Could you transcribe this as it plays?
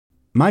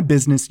My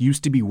business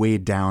used to be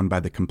weighed down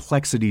by the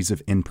complexities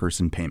of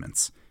in-person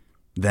payments.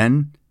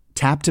 Then,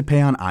 Tap to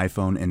Pay on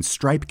iPhone and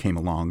Stripe came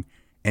along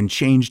and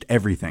changed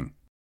everything.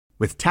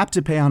 With Tap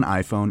to Pay on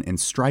iPhone and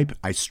Stripe,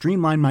 I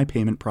streamlined my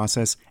payment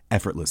process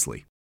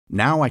effortlessly.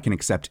 Now I can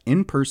accept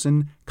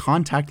in-person,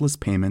 contactless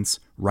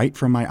payments right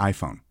from my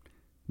iPhone.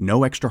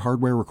 No extra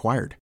hardware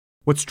required.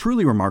 What's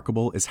truly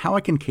remarkable is how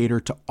I can cater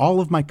to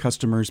all of my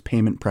customers'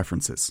 payment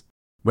preferences.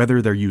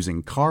 Whether they're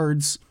using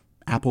cards,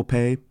 Apple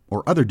Pay,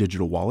 or other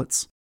digital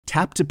wallets,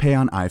 Tap to Pay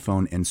on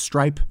iPhone and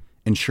Stripe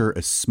ensure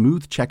a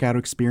smooth checkout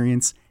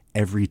experience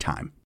every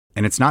time.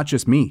 And it's not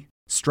just me.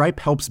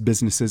 Stripe helps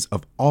businesses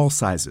of all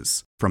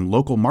sizes, from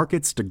local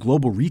markets to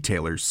global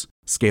retailers,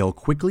 scale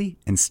quickly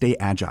and stay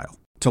agile.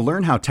 To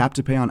learn how Tap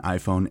to Pay on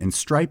iPhone and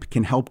Stripe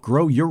can help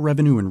grow your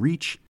revenue and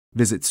reach,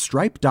 visit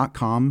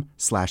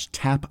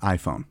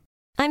stripe.com/tapiphone.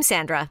 I'm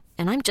Sandra,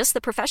 and I'm just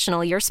the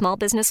professional your small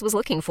business was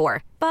looking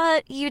for.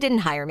 But you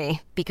didn't hire me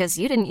because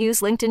you didn't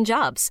use LinkedIn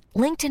Jobs.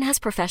 LinkedIn has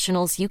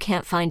professionals you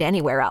can't find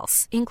anywhere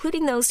else,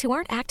 including those who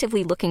aren't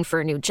actively looking for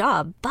a new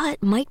job,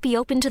 but might be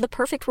open to the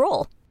perfect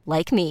role,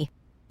 like me.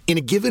 In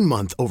a given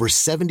month, over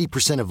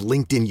 70% of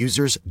LinkedIn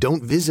users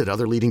don't visit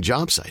other leading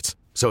job sites.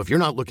 So if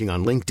you're not looking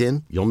on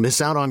LinkedIn, you'll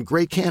miss out on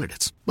great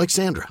candidates like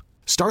Sandra.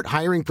 Start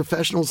hiring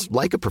professionals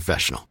like a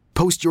professional.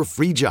 Post your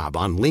free job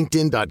on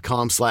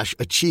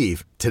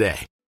linkedin.com/achieve today.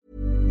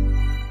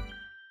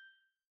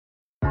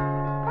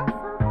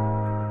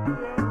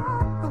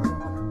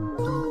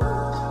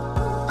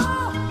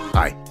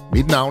 Hej,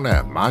 mit navn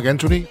er Mark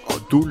Anthony,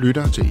 og du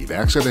lytter til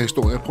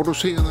iværksætterhistorier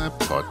produceret af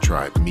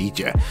Podtribe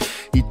Media.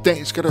 I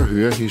dag skal du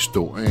høre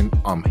historien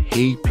om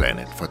Hey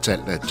Planet,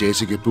 fortalt af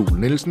Jessica Buhl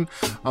Nielsen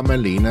og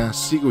Malena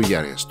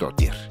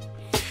Sigurjärjestottir.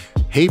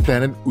 Hey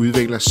Planet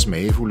udvikler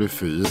smagfulde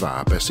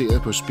fødevarer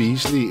baseret på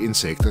spiselige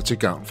insekter til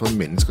gavn for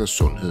menneskers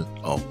sundhed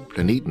og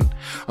planeten.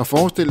 Og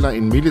forestil dig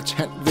en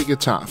militant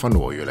vegetar fra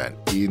Nordjylland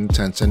i en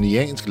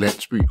tanzaniansk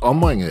landsby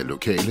omringet af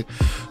lokale,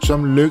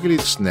 som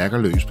lykkeligt snakker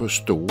løs på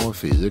store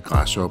fede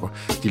græshopper,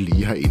 de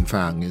lige har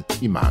indfanget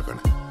i markerne.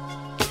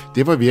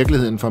 Det var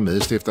virkeligheden for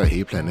medstifter af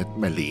Hey Planet,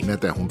 Malena,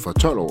 da hun for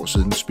 12 år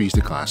siden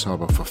spiste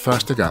græshopper for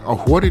første gang og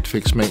hurtigt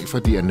fik smag for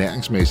de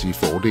ernæringsmæssige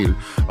fordele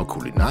og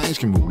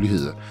kulinariske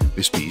muligheder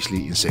ved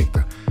spiselige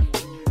insekter.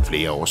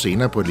 Flere år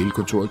senere på et lille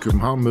kontor i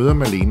København møder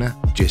Malena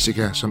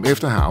Jessica, som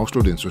efter at have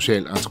afsluttet en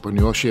social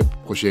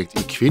entrepreneurship-projekt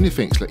i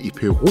kvindefængsler i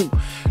Peru,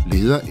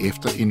 leder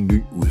efter en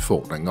ny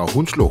udfordring. Og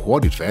hun slår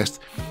hurtigt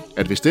fast,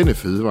 at hvis denne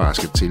fødevare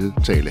skal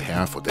tiltale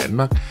herre for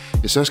Danmark,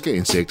 så skal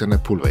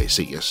insekterne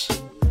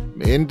pulveriseres.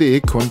 Men det er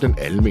ikke kun den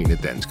almene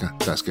dansker,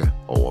 der skal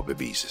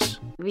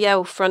overbevises. Vi er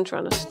jo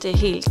frontrunners, det er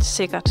helt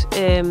sikkert.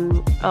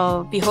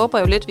 Og vi håber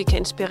jo lidt, vi kan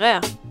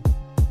inspirere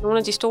nogle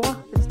af de store.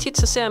 Tit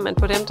så ser man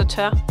på dem, der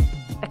tør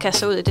at kaste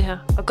sig ud i det her.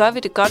 Og gør vi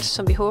det godt,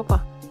 som vi håber,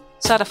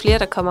 så er der flere,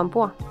 der kommer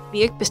ombord.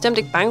 Vi er bestemt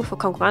ikke bange for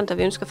konkurrenter.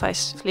 Vi ønsker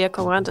faktisk flere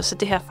konkurrenter, så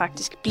det her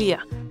faktisk bliver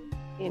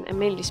en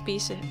almindelig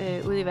spise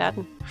ude i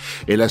verden.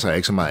 Ellers er jeg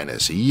ikke så meget andet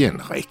at sige.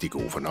 En rigtig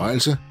god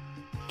fornøjelse.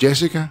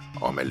 Jessica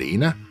og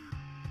Malena,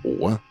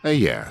 ordet er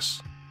jeres.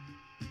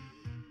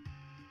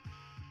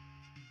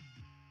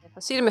 For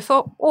at sige det med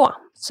få ord,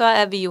 så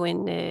er vi jo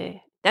en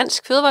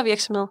dansk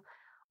fødevarevirksomhed,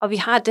 og vi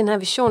har den her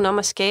vision om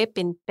at skabe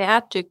en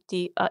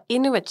bæredygtig og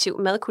innovativ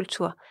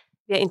madkultur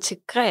ved at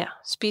integrere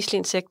spiselige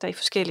insekter i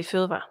forskellige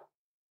fødevarer.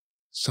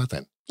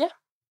 Sådan. Ja.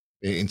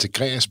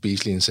 Integrere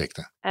spiselige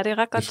insekter. Ja, det er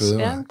ret godt.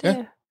 Ja, det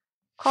er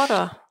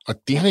kortere. Og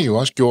det har I jo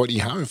også gjort. I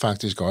har jo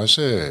faktisk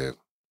også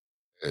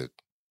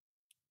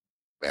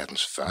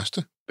verdens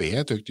første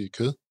bæredygtige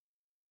kød.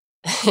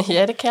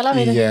 Ja, det kalder vi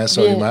det. I jeres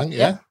sortiment,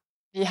 ja.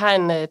 Vi har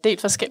en del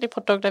forskellige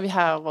produkter. Vi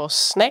har vores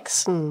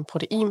snacks, en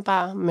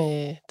proteinbar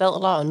med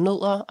dadler og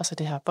nødder, og så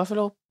det her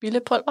buffalo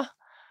billepulver.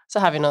 Så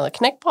har vi noget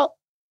knækbrød,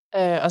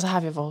 og så har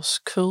vi vores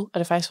kød, og det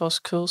er faktisk vores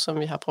kød, som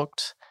vi har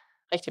brugt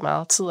rigtig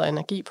meget tid og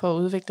energi på at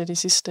udvikle de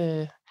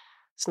sidste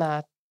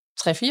snart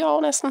 3-4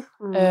 år næsten.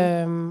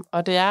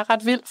 Og det er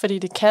ret vildt, fordi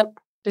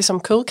det som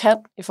kød kan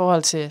i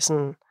forhold til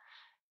sådan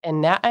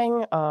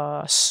ernæring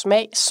og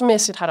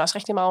smagsmæssigt har det også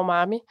rigtig meget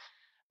umami,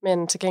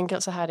 men til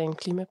gengæld så har det en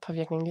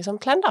klimapåvirkning ligesom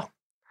planter.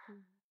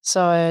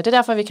 Så det er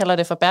derfor, vi kalder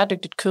det for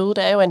bæredygtigt kød.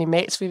 Det er jo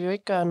animalsk, vi vil jo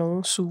ikke gøre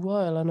nogen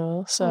sure eller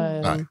noget. Så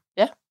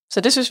ja,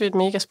 så det synes vi er et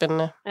mega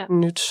spændende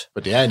nyt. For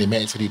det er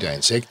animalsk, fordi der er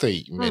insekter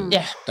i, men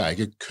der er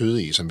ikke kød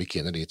i, som vi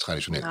kender det i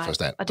traditionel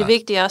forstand. Og det er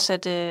vigtigt også,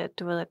 at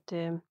du ved,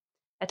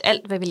 at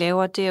alt, hvad vi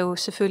laver, det er jo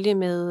selvfølgelig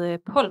med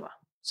pulver.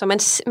 Så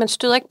man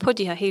støder ikke på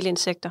de her hele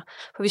insekter,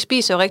 for vi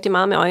spiser jo rigtig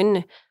meget med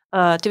øjnene,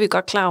 og det er vi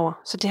godt klar over.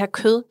 Så det her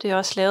kød, det er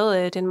også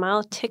lavet, det er en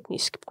meget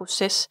teknisk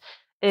proces,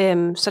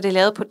 så det er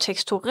lavet på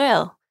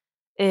tekstureret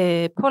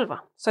pulver,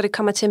 så det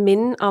kommer til at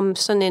minde om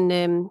sådan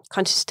en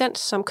konsistens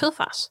som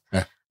kødfars.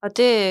 Ja. Og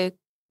det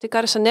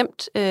gør det så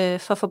nemt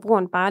for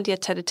forbrugeren bare lige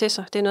at tage det til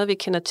sig. Det er noget, vi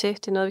kender til,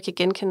 det er noget, vi kan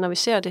genkende, når vi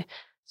ser det,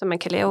 så man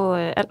kan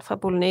lave alt fra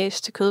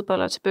bolognese til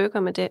kødboller til burger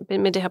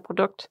med det her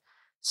produkt.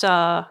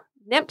 Så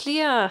nemt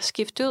lige at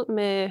skifte ud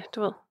med,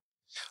 du ved.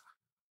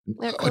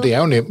 Og det er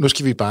jo nemt. Nu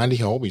skal vi bare lige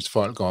have overbevist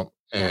folk om,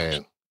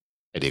 at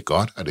det er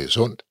godt, og det er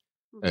sundt,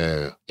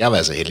 Jeg har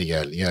været så heldig,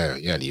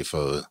 jeg har lige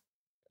fået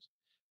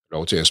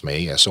lov til at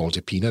smage af salty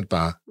peanut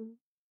bar,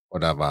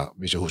 og der var,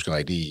 hvis jeg husker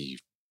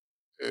rigtigt,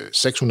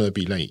 600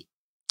 biler i.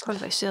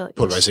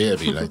 Pulveriserede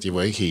biler, de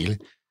var ikke hele.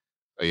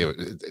 Og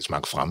det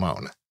smagte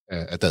fremragende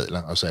af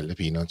dadler og salte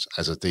peanuts.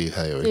 Altså, det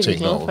havde jeg jo ikke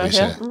tænkt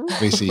over,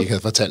 hvis I ikke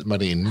havde fortalt mig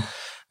det inden.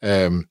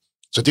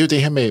 Så det er jo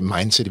det her med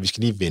mindset, vi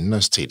skal lige vende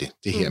os til det.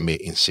 Det her med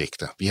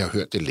insekter. Vi har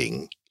hørt det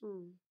længe.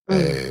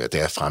 Det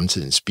er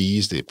fremtidens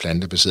spise, det er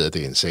plantebaseret,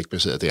 det er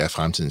insektbaseret, det er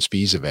fremtidens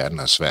spise. Verden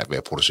har svært ved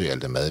at producere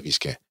alt det mad, vi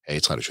skal have i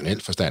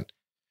traditionel forstand.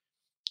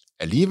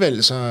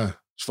 Alligevel så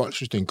folk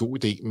synes, det er en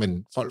god idé,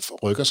 men folk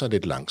rykker sig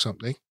lidt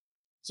langsomt, ikke?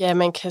 Ja,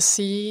 man kan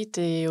sige,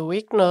 det er jo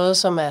ikke noget,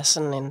 som er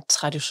sådan en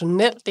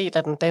traditionel del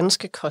af den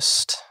danske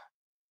kost.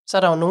 Så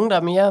er der jo nogen, der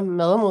er mere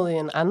madmodige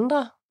end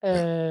andre.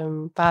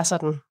 Bare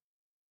sådan,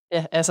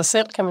 ja, af sig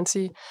selv, kan man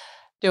sige.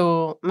 Det er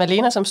jo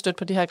Malena, som stødte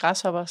på de her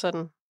græshopper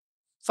sådan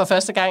for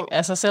første gang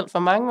af sig selv for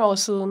mange år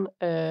siden,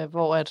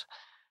 hvor at,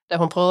 da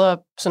hun prøvede at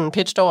sådan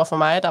pitche over for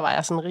mig, der var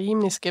jeg sådan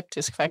rimelig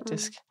skeptisk,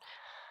 faktisk.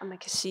 Og man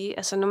kan sige,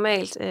 altså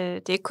normalt,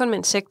 det er ikke kun med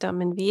insekter,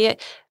 men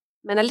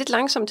man er lidt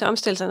langsom til at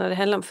omstille sig, når det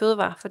handler om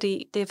fødevarer,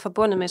 fordi det er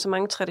forbundet med så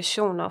mange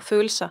traditioner og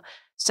følelser.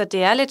 Så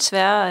det er lidt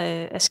sværere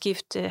at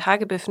skifte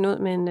hakkebøffen ud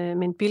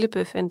med en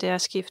billebøf, end det er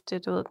at skifte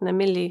den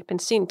almindelige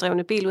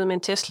benzindrevne bil ud med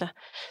en Tesla.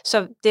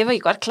 Så det var I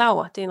godt klar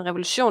over. Det er en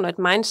revolution og et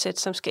mindset,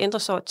 som skal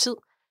ændres over tid.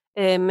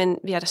 Men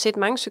vi har da set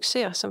mange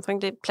succeser, som for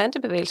eksempel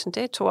plantebevægelsen.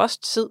 Det tog også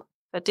tid,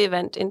 at det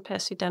vandt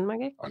indpas i Danmark,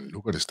 ikke? Og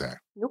nu går det stærkt.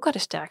 Nu går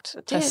det stærkt.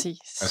 Præcis.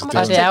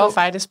 Og det er jo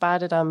faktisk bare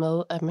det der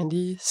med, at man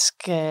lige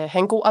skal have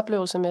en god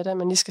oplevelse med det,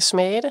 man lige skal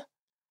smage det,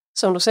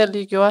 som du selv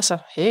lige gjorde, så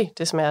hey,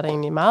 det smager da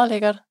egentlig meget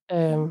lækkert.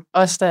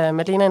 Også da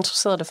Malena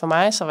introducerede det for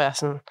mig, så var jeg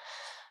sådan,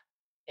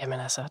 jamen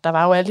altså, der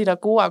var jo alle de der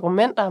gode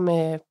argumenter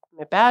med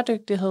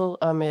bæredygtighed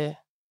og med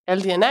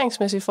alle de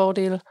ernæringsmæssige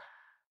fordele,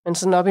 men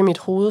sådan op i mit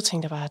hoved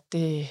tænkte jeg bare, at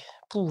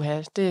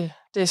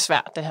det er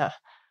svært det her.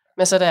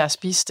 Men så da jeg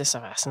spiste det, så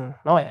var jeg sådan,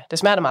 nå ja, det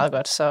smager meget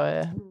godt,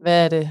 så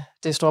hvad er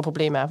det store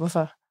problem er?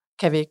 Hvorfor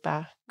kan vi ikke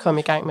bare komme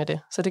i gang med det?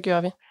 Så det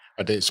gjorde vi.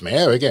 Og det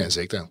smager jo ikke af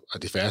insekter,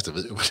 og de færreste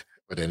ved jo,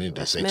 hvordan en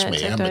insekt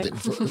smager.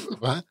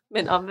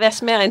 Men hvad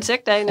smager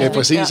insekter af? Ja,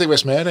 præcis, ikke hvad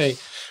smager det af.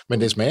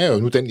 Men det smager jo,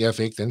 nu den jeg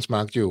fik, den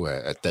smagte jo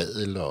af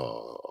dadel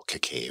og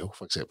kakao,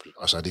 for eksempel.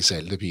 Og så er det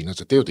salte peanuts,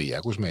 så det er jo det,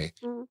 jeg kunne smage.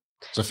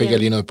 Så fik jeg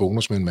lige noget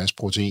bonus med en masse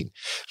protein.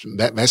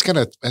 Hvad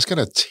skal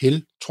der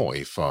til, tror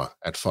I, for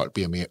at folk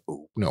bliver mere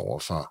åbne over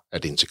for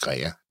at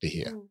integrere det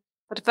her?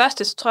 For det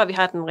første, så tror jeg, vi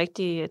har den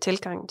rigtige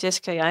tilgang,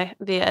 Jessica og jeg,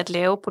 ved at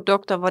lave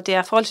produkter, hvor det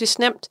er forholdsvis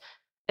nemt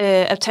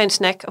at tage en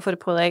snack og få det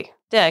prøvet af.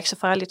 Det er ikke så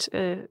farligt.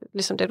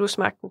 Ligesom da du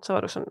smagte den, så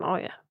var du sådan,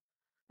 ja,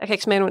 jeg kan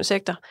ikke smage nogle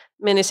insekter.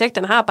 Men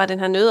insekterne har bare den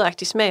her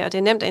nødagtige smag, og det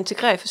er nemt at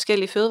integrere i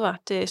forskellige fødevarer.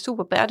 Det er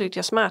super bæredygtigt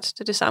og smart. Det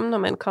er det samme, når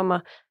man kommer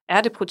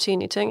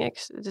ærteprotein i ting.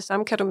 Ikke? Det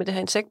samme kan du med det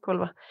her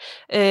insektpulver.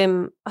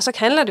 Og så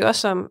handler det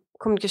også om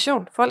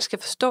kommunikation. Folk skal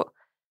forstå,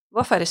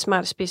 hvorfor er det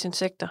smart at spise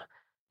insekter.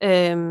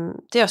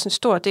 Det er også en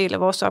stor del af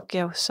vores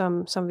opgave,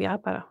 som vi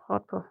arbejder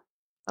hårdt på.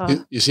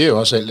 I siger jo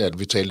også selv, at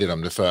vi talte lidt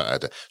om det før,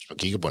 at hvis man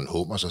kigger på en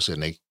hummer, så ser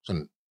den ikke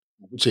sådan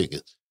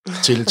ubetinget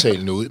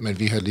tiltalende ud, men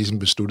vi har ligesom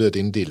besluttet, at det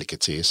er en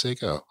delikatesse,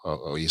 ikke?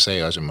 Og I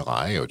sagde også, at en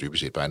reje er jo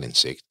dybest set bare en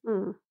insekt.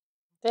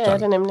 Det er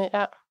det nemlig,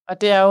 ja.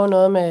 Og det er jo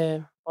noget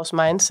med vores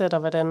mindset og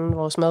hvordan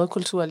vores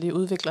madkultur lige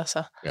udvikler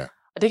sig. Ja.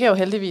 Og det kan jo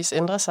heldigvis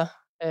ændre sig.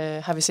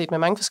 Har vi set med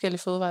mange forskellige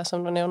fødevarer,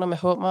 som du nævner, med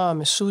hummer og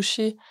med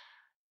sushi.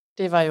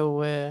 Det var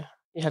jo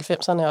i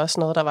 90'erne også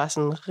noget, der var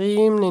sådan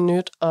rimelig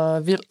nyt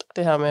og vildt,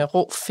 det her med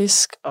rå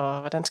fisk, og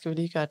hvordan skal vi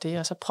lige gøre det?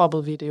 Og så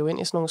proppede vi det jo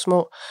ind i sådan nogle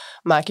små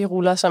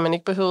maggi-ruller, så man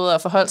ikke behøvede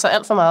at forholde sig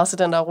alt for meget til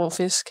den der rå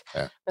fisk.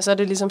 Ja. Men så er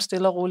det ligesom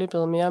stille og roligt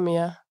blevet mere og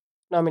mere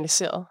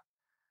normaliseret.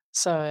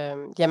 Så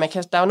ja,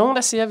 der er jo nogen,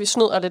 der siger, at vi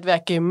snyder lidt ved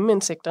at gemme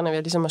insekterne,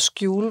 ved ligesom at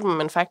skjule dem,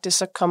 men faktisk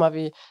så kommer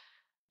vi,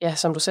 ja,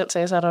 som du selv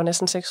sagde, så er der jo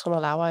næsten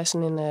 600 larver i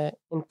sådan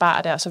en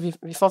bar der, så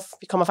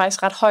vi kommer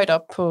faktisk ret højt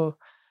op på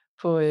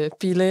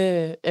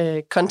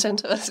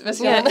bille-content, hvad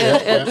siger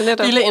man?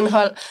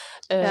 Bille-indhold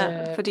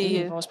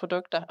i vores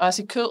produkter. Og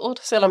også i kødet,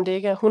 selvom det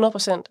ikke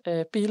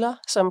er 100% biler,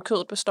 som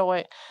kødet består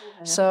af,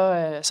 så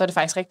er det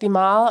faktisk rigtig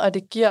meget, og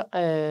det giver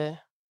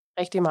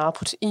rigtig meget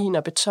protein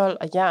og B12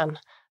 og jern.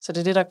 Så det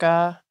er det, der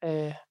gør,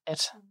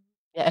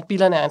 at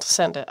bilerne er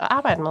interessante at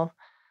arbejde med.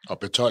 Og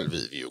B12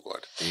 ved vi jo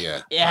godt. Det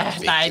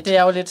er det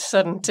er jo lidt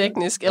sådan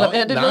teknisk. Eller,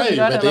 det nej, ved vi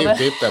godt,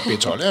 men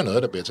B12 er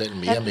noget, der bliver talt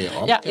mere og mere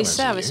om. Ja,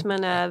 især hvis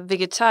man er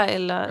vegetar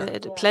eller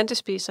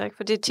plantespiser, ikke?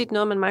 For det er tit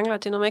noget, man mangler,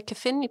 det er noget, man ikke kan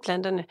finde i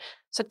planterne.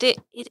 Så det er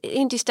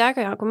en af de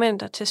stærkere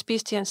argumenter til at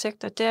spise de her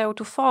insekter, det er jo, at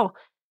du får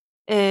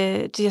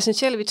de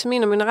essentielle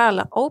vitaminer,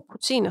 mineraler og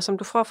proteiner, som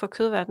du får fra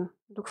kødverdenen.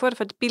 Du kan få det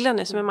fra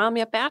billerne, som er meget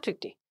mere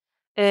bæredygtige.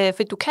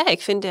 For du kan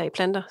ikke finde det her i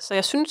planter. Så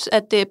jeg synes,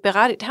 at det er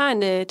berettigt.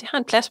 Det har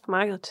en plads på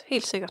markedet,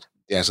 helt sikkert.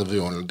 Det er så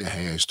vidunderligt det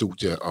her i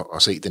studiet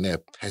at se den her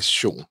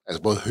passion.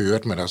 Altså både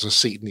hørt, men også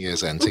se den i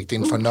jeres ansigt. Det er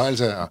en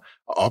fornøjelse at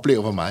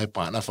opleve, hvor meget I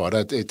brænder for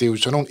det. Det er jo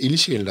sådan nogle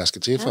ildsjæle, der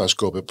skal til for at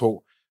skubbe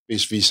på,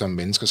 hvis vi som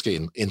mennesker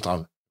skal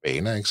ændre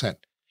vaner, ikke sandt?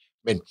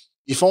 Men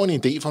I får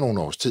en idé for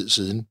nogle års tid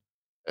siden.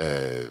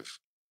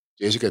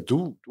 Jessica,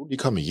 du er lige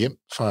kommet hjem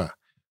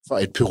fra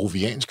et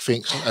peruviansk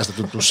fængsel.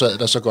 Altså, du sad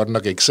der så godt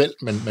nok ikke selv,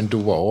 men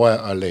du var over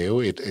at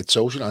lave et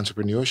social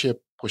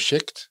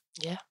entrepreneurship-projekt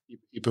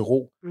i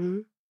Peru.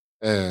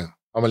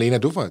 Og Malena,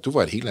 du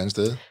var et helt andet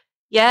sted.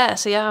 Ja,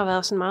 altså jeg har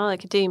været sådan meget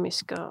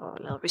akademisk og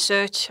lavet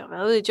research og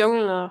været ude i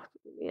junglen, og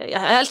jeg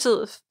har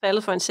altid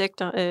faldet for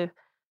insekter.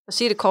 At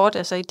sige det kort,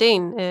 altså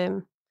ideen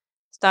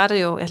startede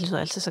jo, jeg lyder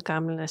altid så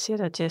gammel, når jeg siger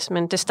det, Jess,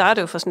 men det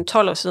startede jo for sådan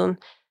 12 år siden.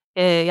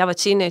 Jeg var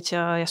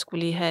teenager, og jeg skulle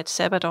lige have et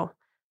sabbatår.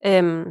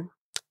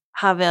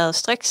 Har været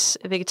striks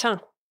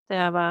vegetar, da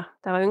jeg var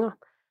yngre.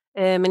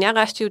 Men jeg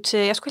rejste jo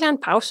jeg skulle lige have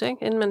en pause,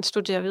 ikke, inden man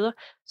studerer videre.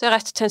 Så jeg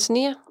rejste til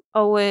Tanzania,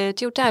 og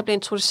det er jo der, jeg blev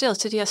introduceret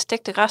til de her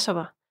stegte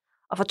græshopper.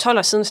 Og for 12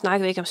 år siden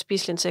snakkede vi ikke om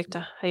spiselige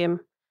insekter herhjemme.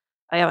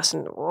 Og jeg var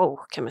sådan, wow,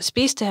 kan man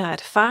spise det her? Er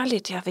det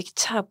farligt? Jeg er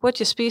vegetar, burde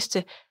jeg spise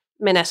det?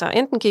 Men altså,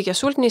 enten gik jeg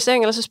sulten i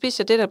seng, eller så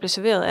spiste jeg det, der blev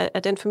serveret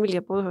af den familie,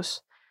 jeg boede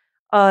hos.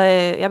 Og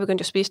jeg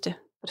begyndte at spise det.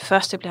 Og det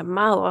første, jeg blev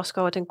meget overrasket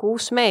over den gode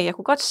smag. Jeg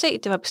kunne godt se,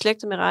 at det var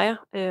beslægtet med rejer,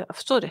 og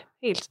forstod det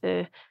helt,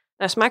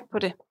 når jeg smagte på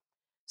det.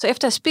 Så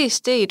efter at have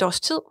spist det i et års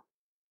tid,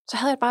 så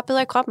havde jeg bare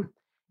bedre i kroppen.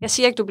 Jeg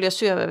siger ikke, du bliver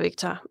syg af at være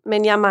vegetar,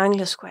 men jeg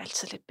manglede sgu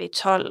altid lidt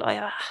B12, og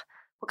jeg var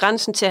på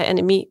grænsen til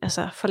anemi.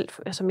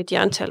 Altså mit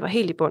jerntal var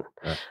helt i bund.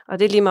 Ja. Og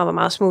det er lige meget, hvor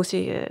meget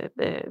smoothie,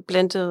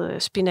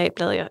 blendet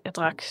spinatblad, jeg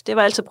drak. Det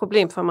var altid et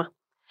problem for mig.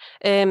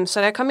 Så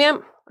da jeg kom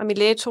hjem, og min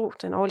læge tog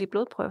den årlige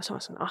blodprøve, så var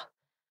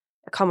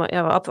sådan,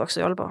 jeg var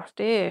opvokset i Aalborg.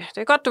 Det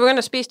er godt, du begynder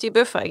at spise de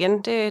bøffer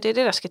igen. Det er det,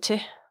 der skal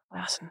til. Og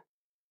jeg var sådan,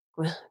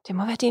 gud, det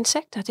må være de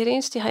insekter. Det er det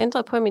eneste, jeg har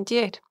ændret på i min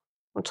diæt.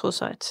 Hun troede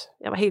så, at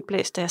jeg var helt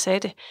blæst, da jeg sagde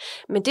det.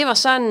 Men det var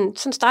sådan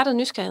startede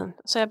nysgerrigheden.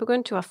 Så jeg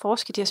begyndte jo at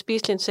forske i de her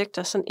spiselige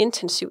insekter sådan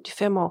intensivt i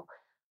 5 år,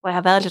 hvor jeg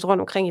har været lidt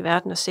rundt omkring i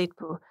verden og set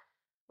på,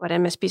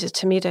 hvordan man spiser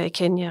termitter i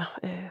Kenya,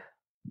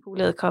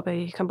 fuglederkopper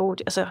i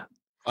Kambodja. Altså,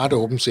 ret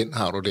åbent sind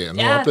har du der.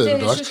 Nu ja, oplevede du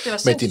det også.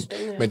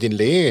 Synes, men din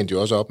læge endte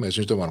jo også op med, jeg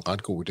synes, det var en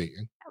ret god idé.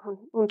 Ikke?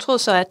 Hun troede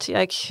så, at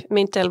jeg ikke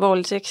mente det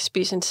alvorligt, at jeg ikke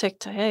spise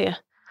insekter. Ja.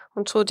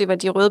 Hun troede, det var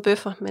de røde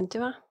bøffer, men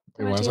det var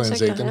de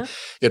insekter.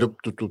 Ja,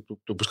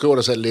 du beskriver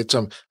dig selv lidt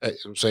som,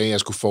 du sagde, at jeg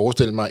skulle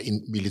forestille mig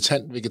en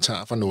militant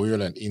vegetar fra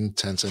Nordjylland i en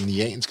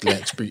tanzaniansk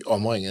landsby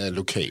omringet af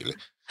lokale.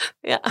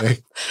 Ja,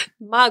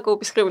 meget god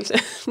beskrivelse.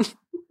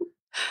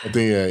 Og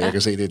det, jeg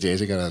kan se, det er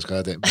Jessica, der har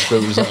skrevet den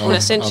beskrivelse om Malena. Hun er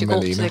sindssygt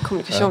god til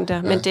kommunikation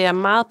der, men det er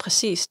meget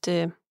præcist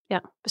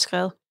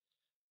beskrevet.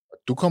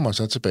 Du kommer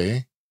så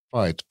tilbage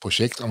fra et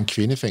projekt om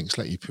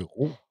kvindefængsler i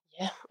Peru.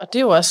 Ja, og det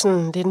er jo også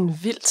sådan lidt en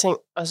vild ting.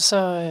 Og så...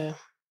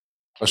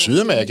 og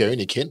Sydamerika er jo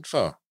egentlig kendt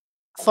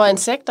for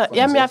insekter.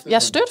 Jamen,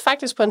 jeg stødte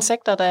faktisk på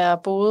insekter, da jeg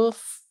boede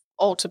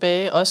år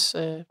tilbage,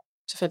 også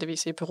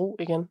tilfældigvis i Peru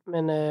igen.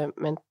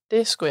 Men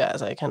det skulle jeg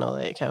altså ikke have noget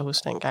af, kan jeg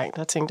huske dengang.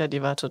 Der tænkte jeg, at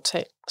de var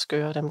totalt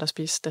skøre, dem der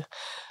spiste det.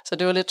 Så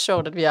det var lidt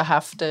sjovt, at vi har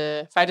haft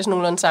faktisk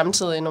nogenlunde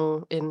samtidig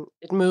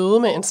et møde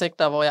med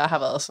insekter, hvor jeg har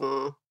været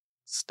sådan,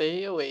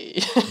 stay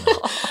away.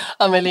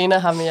 Og Malena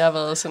har mere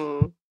været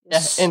sådan...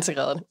 Ja,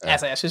 integreret. Ja.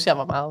 Altså, jeg synes, jeg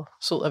var meget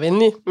sød og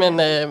venlig, men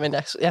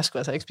jeg skulle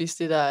altså ikke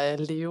spise de der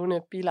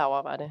levende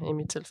bilaver, var det i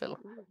mit tilfælde.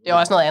 Det er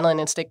også noget andet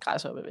end en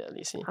stikgræshoppe, vil jeg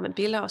lige sige. Ja, men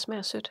bilaver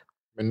smager sødt.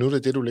 Men nu er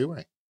det du lever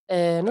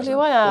af? Nu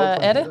lever jeg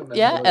af det.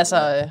 Ja,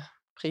 altså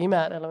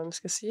primært, eller hvad man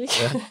skal sige.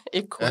 Ikke,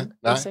 ikke kun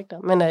insekter.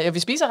 Men vi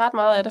spiser ret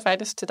meget af det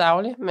faktisk til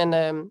daglig. Men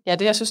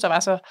det, jeg synes, der var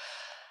så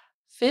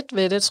fedt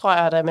ved det, tror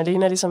jeg, da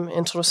Malena ligesom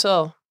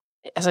introducerede.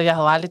 Altså, jeg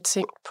havde aldrig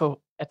tænkt på,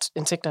 at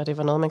insekter, det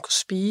var noget, man kunne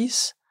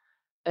spise.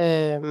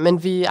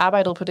 Men vi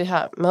arbejdede på det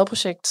her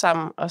madprojekt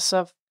sammen, og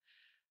så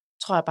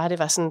tror jeg bare, det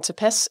var sådan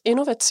tilpas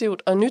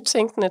innovativt og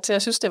nytænkende til,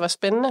 jeg synes, det var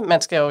spændende.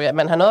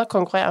 Man har noget at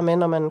konkurrere med,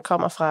 når man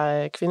kommer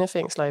fra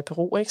kvindefængsler i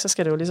Peru, ikke? Så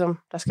skal det jo ligesom,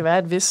 der skal være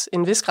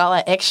en vis grad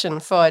af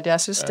action, for at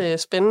jeg synes, det er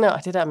spændende,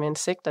 og det der med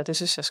insekter, det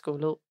synes jeg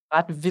skulle lød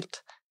ret vildt.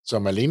 Så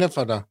Malena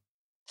får dig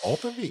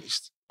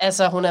overbevist?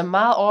 Altså, hun er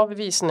meget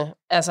overbevisende.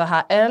 Altså,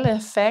 har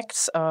alle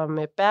facts om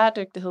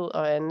bæredygtighed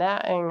og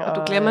ernæring. Og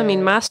du glemmer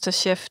min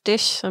Masterchef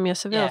dish, som jeg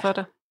serverede for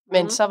dig.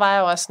 Men så var jeg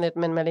jo også lidt,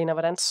 men Malena,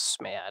 hvordan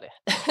smager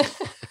det?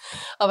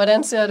 Og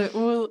hvordan ser det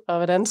ud? Og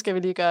hvordan skal vi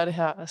lige gøre det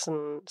her? Og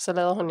sådan, så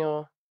lavede hun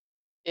jo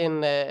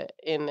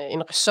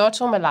en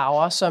risotto med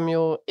laver, som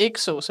jo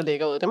ikke så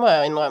lækker ud. Det må jeg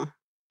jo indrømme.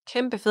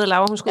 Kæmpe fed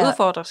laver. Hun skulle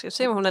udfordre. Skal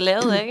se, hvad hun er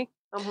lavet af, ikke?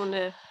 Om hun,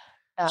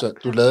 Så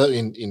du lavede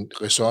en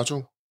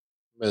risotto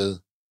med...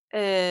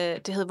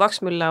 det hed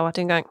voksmøllelaver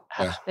dengang.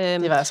 Ja,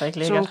 det var altså ikke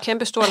lækkert. Sådan nogle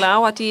kæmpe store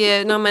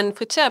laver. Når man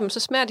friterer dem, så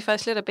smager de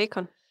faktisk lidt af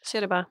bacon. Siger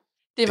det bare.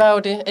 Det var jo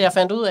det, jeg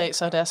fandt ud af,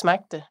 så da jeg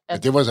smagte det. Ja,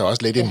 det var så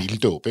også lidt en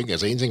ilddåb, ikke?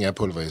 Altså en ting er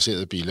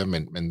pulveriserede biler,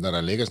 men når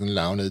der ligger sådan en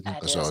lav ned i den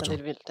risotto. Det er altså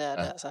lidt vildt, det er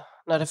det altså.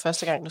 Når det er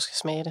første gang, du skal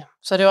smage det.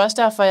 Så det er også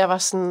derfor, jeg var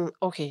sådan,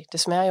 okay, det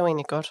smager jo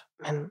egentlig godt,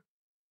 men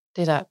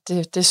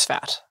det er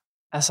svært.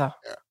 Altså,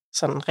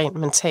 sådan rent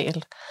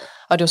mentalt.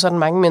 Og det er jo sådan,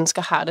 mange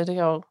mennesker har det. Det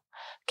er jo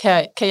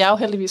kan jeg jo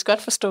heldigvis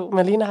godt forstå.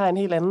 Malena har en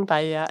helt anden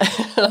barriere,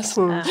 eller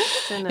sådan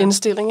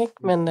indstilling, ikke?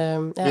 Men,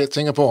 Jeg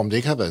tænker på, om det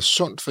ikke har været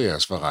sundt for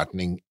jeres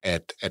forretning,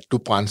 at du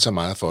brændte så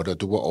meget for det,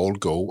 og du var all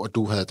go, og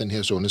du havde den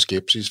her sunde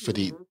skepsis,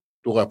 fordi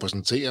du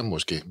repræsenterer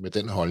måske med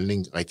den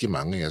holdning rigtig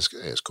mange af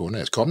jeres kunder,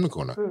 jeres kommende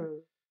kunder.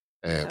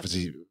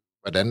 Fordi,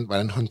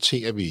 hvordan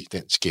håndterer vi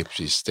den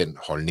skepsis, den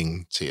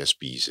holdning til at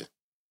spise?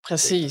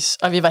 Præcis,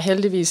 og vi var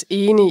heldigvis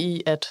enige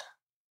i, at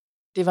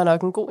det var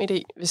nok en god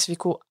idé, hvis vi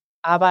kunne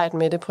arbejde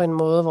med det på en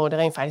måde, hvor det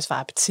rent faktisk var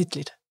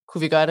appetitligt.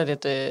 Kunne vi gøre det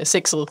lidt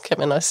sexet, kan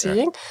man også sige,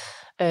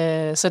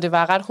 ikke? Så det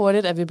var ret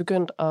hurtigt, at vi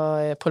begyndte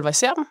at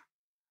pulverisere dem.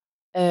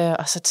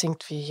 Og så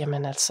tænkte vi,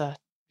 jamen altså,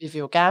 vi vil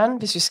jo gerne,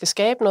 hvis vi skal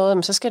skabe noget,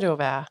 men så skal det jo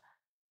være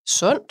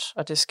sundt,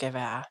 og det skal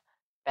være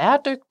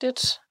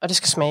bæredygtigt, og det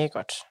skal smage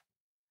godt.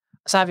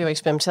 Og så har vi jo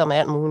eksperimenteret med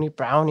alt muligt,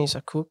 brownies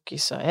og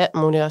cookies og alt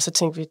muligt, og så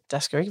tænkte vi, der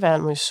skal jo ikke være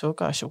alt muligt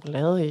sukker og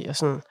chokolade i, og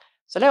sådan.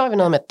 Så laver vi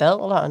noget med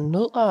dadler og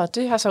nødder, og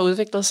det har så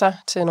udviklet sig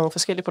til nogle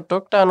forskellige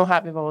produkter, og nu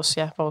har vi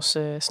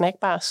vores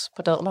snackbars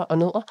på dadler og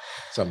nødder.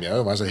 Som jeg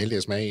jo var så heldig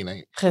at smage en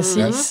af.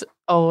 Præcis,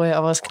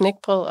 og vores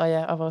knækbrød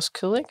og vores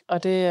kød, ikke?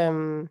 Og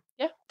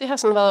det har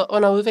sådan været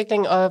under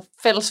udvikling, og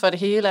fælles for det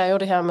hele er jo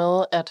det her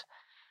med, at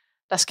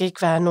der skal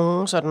ikke være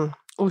nogen sådan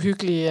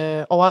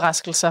uhyggelige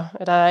overraskelser.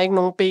 Der er ikke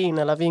nogen ben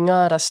eller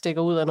vinger, der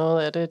stikker ud af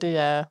noget af det. Det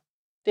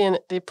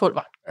er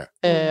pulver.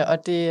 Ja.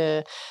 Og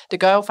det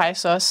gør jo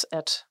faktisk også,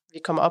 at vi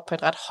kommer op på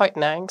et ret højt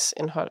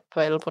næringsindhold på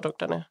alle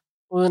produkterne,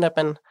 uden at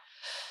man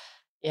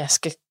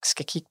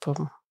skal kigge på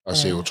dem. Og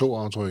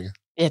CO2-aftrykket?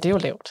 Ja, det er jo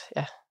lavt,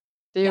 ja.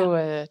 Det er jo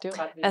ret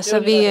vildt. Altså,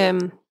 vi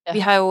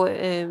er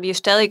jo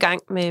stadig i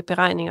gang med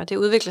beregninger. Det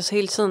udvikler sig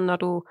hele tiden, når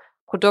du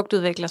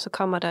produktudvikler, så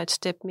kommer der et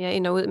step mere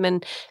ind og ud.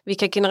 Men vi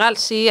kan generelt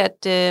sige, at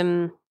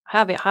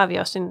her har vi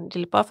også en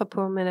lille buffer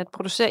på, men at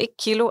producere 1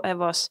 kilo af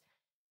vores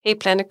helt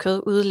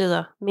plantekød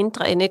udleder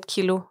mindre end 1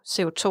 kilo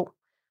CO2.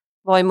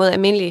 Hvorimod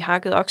almindelig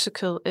hakket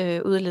oksekød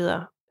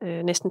udleder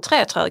næsten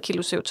 33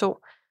 kilo CO2.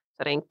 Så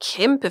der er en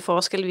kæmpe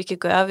forskel, vi kan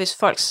gøre, hvis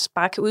folk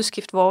bare kan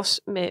udskifte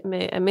vores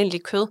med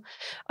almindelig kød.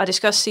 Og det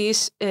skal også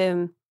siges,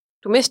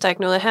 du mister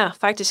ikke noget her.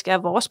 Faktisk er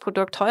vores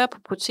produkt højere på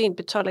protein,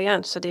 B12 og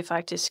jern, så det er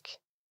faktisk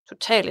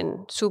totalt en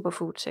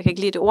superfood. Så jeg kan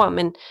ikke lide det ord,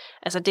 men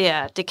altså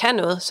det kan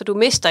noget. Så du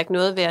mister ikke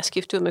noget ved at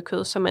skifte ud med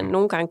kød, som man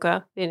nogle gange gør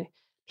ved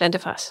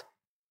plantefars.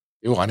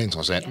 Det er jo ret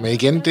interessant. Men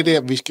igen, det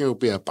der, vi skal jo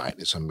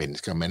bearbejde som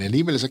mennesker, men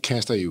alligevel så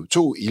kaster I jo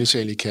 2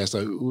 ildsjæle, I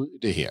kaster ud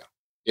i det her.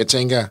 Jeg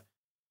tænker,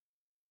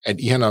 at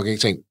I har nok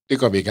ikke tænkt, det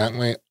går vi i gang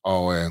med,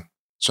 og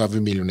så er vi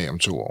millionær om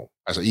 2 år.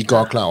 Altså, I er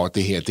godt klar over, at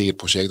det her, det er et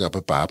projekt op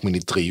ad bakken, men I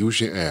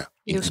drives af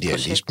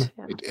idealisme.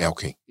 Ja,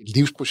 okay. Et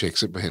livsprojekt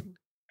simpelthen.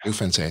 Det er jo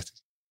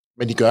fantastisk.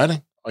 Men I gør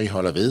det, og I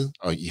holder ved,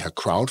 og I har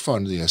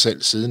crowdfundet jer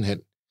selv sidenhen.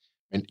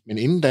 Men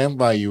inden da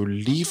var I jo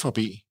lige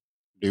forbi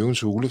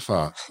Løvens Hule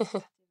for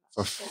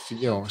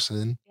 4 år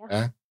siden.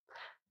 Ja.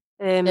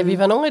 Ja, vi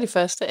var nogle af de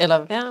første.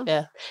 Eller,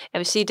 ja. Jeg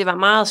vil sige, det var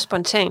meget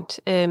spontant.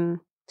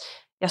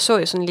 Jeg så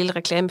jo sådan en lille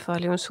reklame for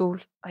Løvens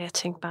Hule, og jeg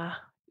tænkte bare,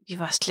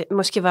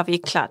 måske var vi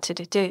ikke klar til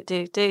det.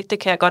 Det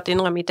kan jeg godt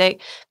indrømme i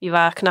dag. Vi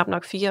var knap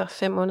nok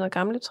 4-5 måneder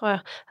gamle, tror jeg.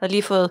 Havde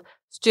lige fået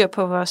styr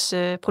på vores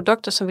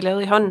produkter, som vi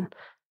lavede i hånden.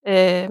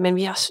 Men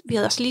vi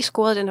havde også lige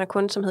scoret den her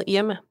kunde, som hed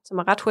Irma, som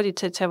er ret hurtigt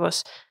til at tage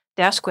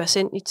deres skulle have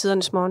sendt i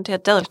tidernes morgen, det her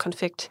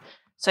dadelkonfekt.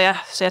 Så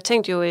jeg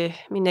tænkte jo i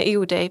mine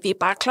naive dage, vi er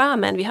bare klar,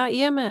 mand, vi har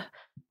Irma,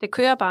 det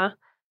kører bare.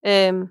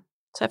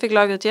 Så jeg fik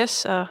lukket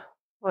Jess og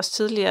vores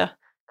tidligere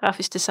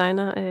grafisk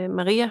designer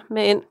Maria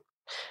med ind.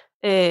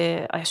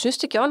 Og jeg synes,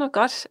 det gjorde noget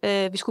godt.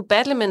 Vi skulle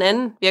battle med en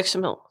anden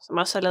virksomhed, som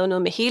også har lavet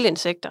noget med hele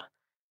insekter.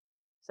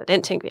 Så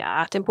den tænkte vi,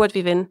 den burde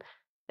vi vinde.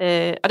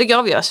 Og det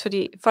gjorde vi også,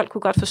 fordi folk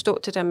kunne godt forstå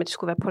det der med, at det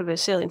skulle være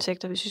pulveriserede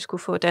insekter, hvis vi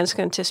skulle få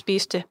danskerne til at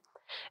spise det.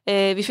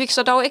 Vi fik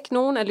så dog ikke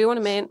nogen af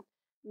løverne med ind,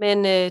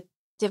 men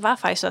det var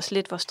faktisk også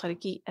lidt vores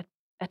strategi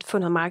at få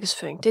noget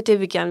markedsføring. Det er det,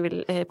 vi gerne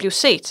vil blive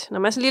set. Når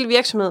man er sådan en lille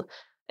virksomhed,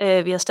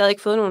 vi har stadig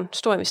ikke fået nogen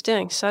stor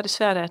investering, så er det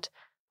svært at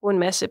bruge en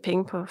masse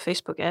penge på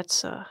Facebook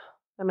ads og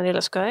hvad man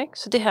ellers gør, ikke?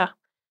 Så det her,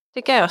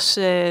 det gav os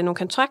nogle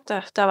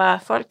kontrakter. Der var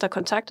folk, der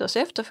kontaktede os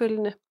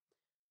efterfølgende,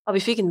 og vi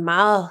fik en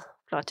meget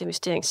flot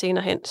investering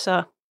senere hen,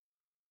 så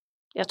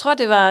jeg tror,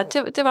 det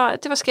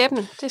var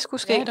skæbnen. Det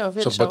skulle ske. Ja,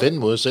 det så på den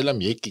måde,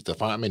 selvom I ikke gik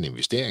derfra med en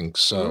investering,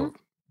 så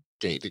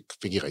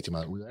fik I rigtig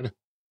meget ud af det.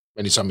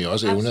 Men som I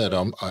også evnede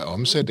at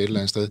omsætte et eller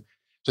andet sted.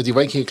 Så de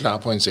var ikke helt klar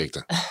på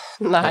insekter.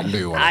 Nej,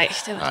 det var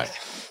ikke.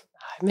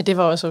 Men det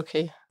var også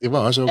okay. Det var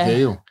også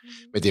okay jo.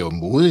 Men det er jo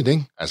modigt,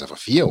 ikke? Altså for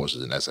 4 år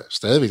siden. Altså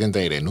stadigvæk den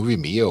dag i dag. Nu er vi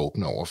mere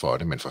åbne over for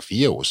det, men for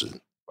 4 år siden.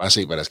 Bare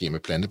se, hvad der sker med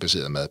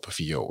plantebaseret mad på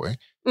 4 år,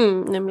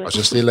 ikke? Nemlig. Og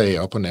så stiller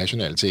jeg op på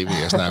National TV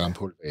og snakker om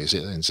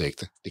pulveriserede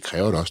insekter. Det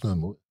kræver da også noget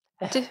mod.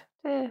 Ja.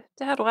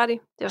 Det har du ret i.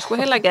 Det var sgu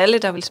heller ikke alle,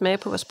 der ville smage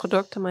på vores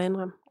produkter, må jeg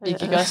indrømme. Vi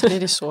gik også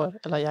lidt i sort,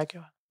 eller jeg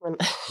gjorde. Men...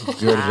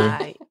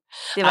 Nej,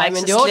 det var ikke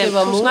så slemt. Det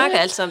var du snakker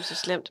alt sammen så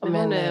slemt.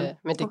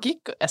 Men det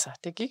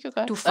gik jo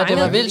godt. Og det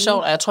var vildt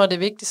sjovt, og jeg tror, det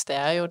vigtigste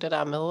er jo det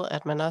der med,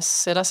 at man også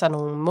sætter sig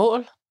nogle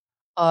mål.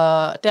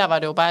 Og der var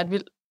det jo bare et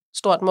vildt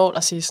stort mål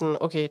at sige sådan,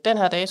 okay, den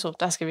her dato,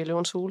 der skal vi løbe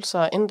en hule,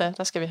 så inden da,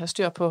 der skal vi have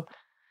styr på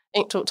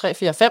 1, 2, 3,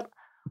 4, 5.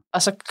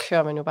 Og så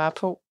kører man jo bare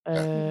på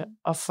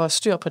og får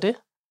styr på det.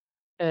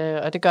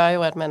 Og det gør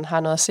jo, at man har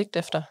noget at sigte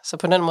efter. Så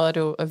på den måde er det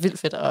jo vildt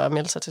fedt at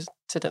melde sig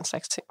til den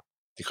slags ting.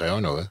 Det kræver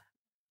noget.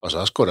 og så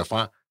også gå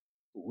derfra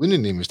uden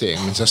en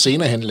investering, men så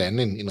senere hen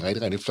lande en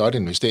rigtig, rigtig flot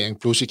investering,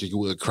 plus I kan gå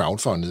ud og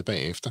crowdfundet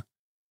bagefter.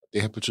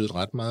 Det har betydet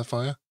ret meget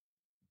for jer.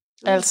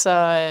 Altså,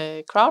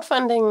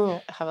 crowdfunding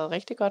har været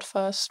rigtig godt for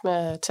os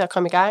til at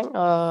komme i gang,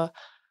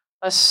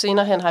 og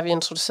senere hen har vi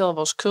introduceret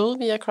vores kød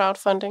via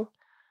crowdfunding.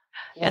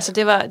 Ja. Altså,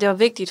 det var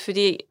vigtigt,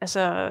 fordi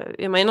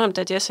jeg må indrømme,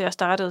 da Jess og jeg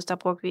startede, der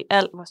brugte vi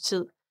al vores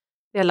tid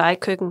ved at lege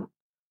køkken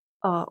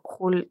og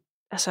rulle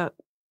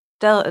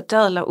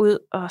dadler ud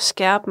og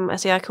skære dem.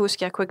 Altså, jeg kan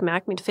huske, jeg kunne ikke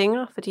mærke mine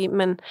fingre, fordi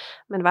man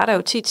var der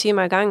jo 10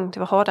 timer i gangen. Det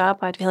var hårdt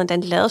arbejde. Vi havde endda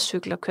en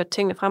ladecykel og kørte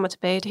tingene frem og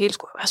tilbage. Det hele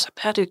skulle være så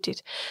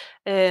bæredygtigt.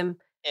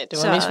 Ja, det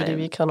var mest, fordi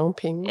vi ikke havde nogen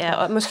penge. Ja,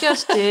 og måske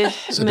også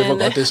det. Så det var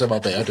godt, det så var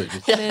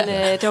bæredygtigt. Men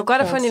det var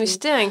godt at få en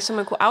investering, så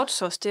man kunne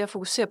outsource det og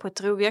fokusere på at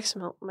drive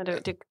virksomhed. Men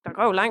der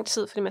går jo lang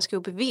tid, fordi man skal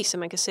jo bevise, at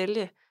man kan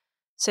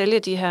sælge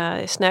de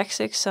her snacks,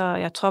 ikke? Så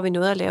jeg tror, vi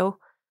nåede at lave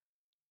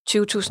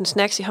 20.000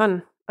 snacks i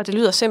hånden. Og det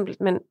lyder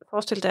simpelt, men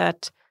forestil dig,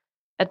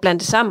 at blande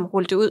det sammen,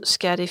 rulle det ud,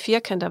 skære det i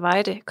firkanter,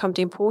 veje det, kom det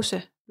i en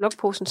pose,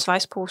 lukposen,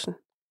 svejsposen.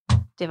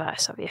 Det var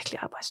altså virkelig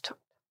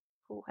arbejdstungt.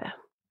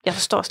 Jeg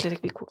forstår slet ikke,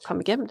 at vi kunne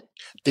komme igennem det.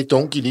 Det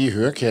Dunky lige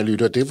høre, kære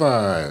lytter, det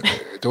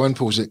var en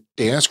pose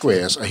Dare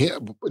Squares, og her,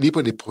 lige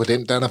på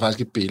den, der er der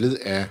faktisk et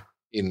billede af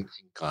en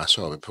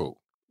græshoppe på.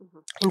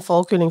 En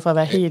forkylling for at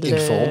være helt... En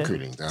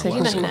forkylling, der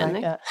ligner hinanden,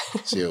 ikke?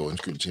 Siger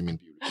undskyld til min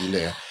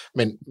biologilærer.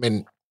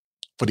 Men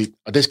fordi,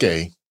 og det skal jeg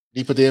ikke.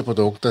 Lige på det her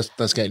produkt,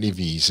 der skal jeg lige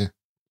vise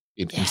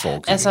en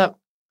forkylling. Altså,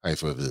 har I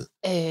fået at vide.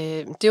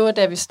 Det var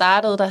da vi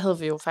startede, der hed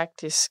vi jo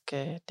faktisk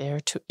Dare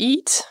to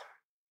Eat.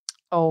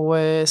 Og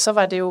så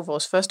var det jo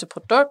vores første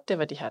produkt, det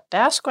var de her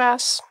Dare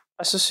Squares.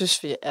 Og så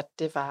synes vi, at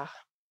det var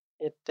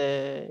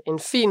en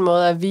fin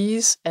måde at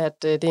vise,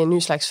 at det er en ny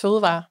slags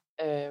fødevare,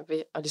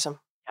 ved at, ligesom,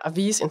 at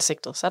vise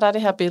insektet. Så der er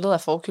det her billede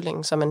af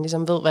forkyllingen, så man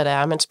ligesom ved, hvad det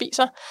er, man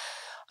spiser.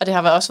 Og det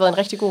har også været en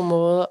rigtig god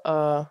måde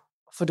at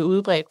få det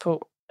udbredt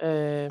på,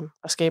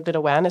 og skabe lidt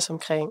awareness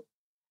omkring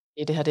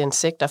det her, det er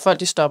insekter. Folk,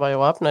 de stopper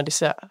jo op, når de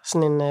ser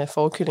sådan en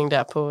forkylling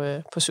der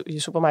i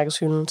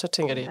supermarkedshylden, så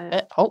tænker de,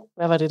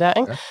 hvad var det der,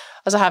 ikke? Ja.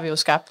 Og så har vi jo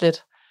skabt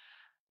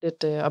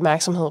lidt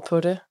opmærksomhed på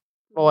det,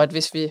 hvor at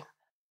hvis vi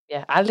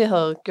aldrig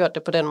havde gjort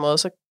det på den måde,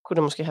 så kunne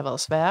det måske have været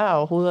sværere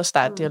overhovedet at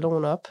starte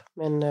dialogen op.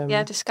 Men,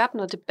 ja, det skabte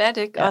noget debat,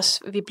 ikke? Ja.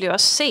 Vi blev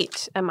også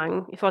set af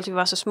mange, i forhold til, at vi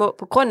var så små,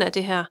 på grund af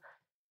det her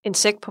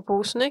insekt på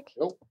posen, ikke?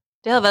 Jo.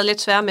 Det havde været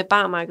lidt sværere med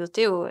barmarkedet.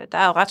 Der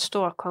er jo ret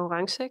stor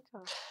konkurrence, ikke?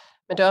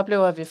 Men det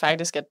oplever vi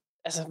faktisk, at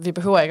vi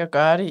behøver ikke at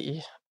gøre det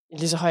i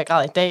lige så høj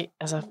grad i dag,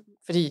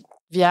 fordi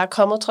vi er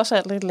kommet trods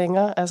alt lidt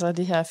længere,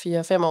 de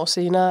her 4-5 år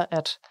senere,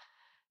 at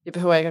vi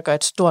behøver ikke at gøre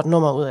et stort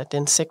nummer ud af det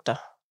insekter.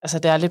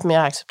 Det er lidt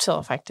mere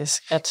accepteret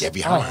faktisk. Ja, vi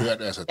har hørt,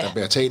 der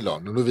bliver talt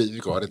om, nu ved vi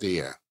godt, at det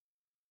er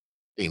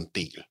en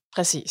del.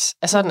 Præcis,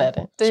 sådan er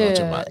det. Så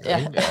til mange,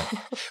 ja.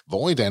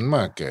 Hvor i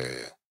Danmark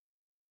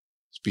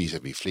spiser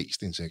vi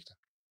flest insekter?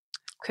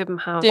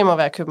 København. Det må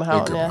være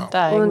København, ja. Der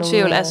er uden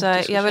tvivl.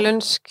 Jeg vil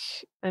ønske,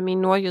 at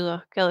mine nordjyder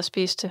gad at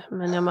spise det,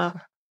 men jeg må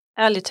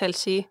ærligt talt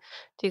sige,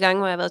 de gange,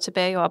 hvor jeg har været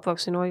tilbage og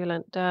opvokset i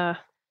Nordjylland,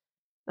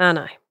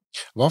 nej.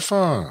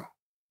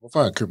 Hvorfor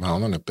er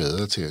københavnerne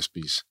bedre til at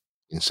spise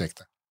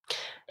insekter?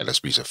 Eller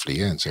spiser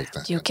flere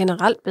insekter? De er jo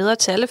generelt bedre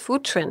til alle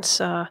food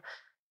trends, og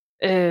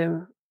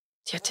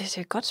det er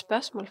et godt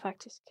spørgsmål,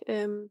 faktisk.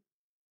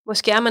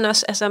 Måske er man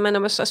også, man er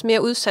måske også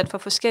mere udsat for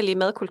forskellige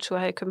madkulturer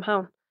her i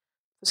København.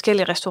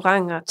 Forskellige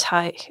restauranter,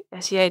 thai,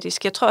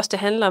 asiatisk. Jeg tror også, det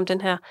handler om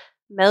den her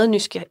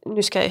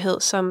madnysgerrighed,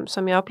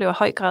 som jeg oplever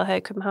høj grad her i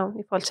København,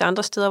 i forhold til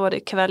andre steder, hvor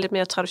det kan være lidt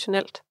mere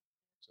traditionelt.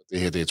 Så det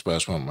her, det er et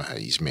spørgsmål om at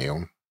have is i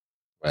maven,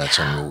 og være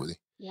tålmodig.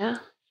 Ja, det er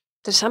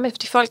det samme,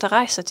 de folk, der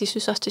rejser, de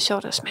synes også, det er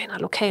sjovt at smage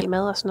noget lokal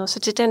mad og sådan noget. Så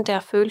det er den der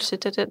følelse,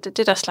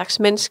 det der slags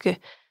menneske,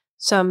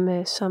 som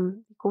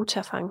er god til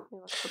at fange i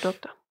vores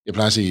produkter. Jeg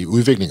plejer at sige, at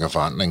udvikling og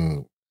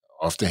forandring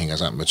ofte hænger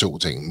sammen med 2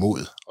 ting, mod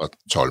og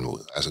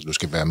tålmod. Du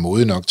skal være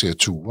modig nok til at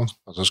ture,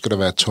 og så skal der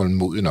være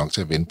tålmodig nok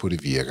til at vente på, at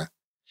det virker.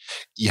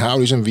 I har jo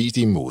ligesom vist,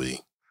 at I er modige.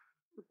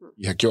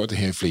 I har gjort det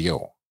her i flere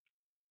år.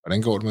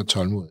 Hvordan går det med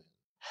tålmod?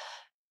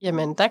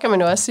 Jamen, der kan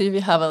man jo også sige, at vi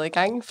har været i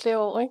gang i flere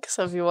år, ikke?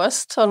 Så vi er jo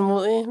også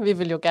tålmodige. Vi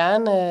vil jo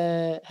gerne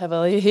have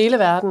været i hele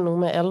verden nu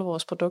med alle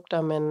vores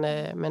produkter,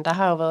 men der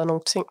har jo været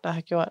nogle ting, der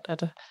har gjort,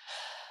 at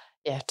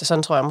det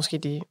sådan tror jeg måske,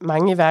 de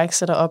mange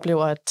iværksættere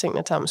oplever, at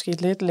tingene tager måske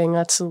lidt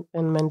længere tid,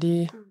 end man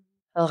lige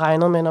havde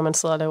regnet med, når man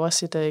sidder og laver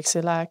sit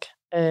Excel-ark.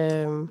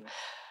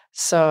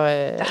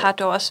 Der har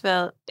dog også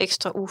været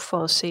ekstra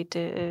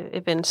uforudsete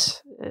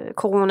events.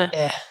 Corona.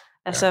 Ja.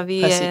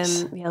 Vi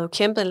havde jo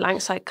kæmpet en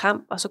lang sej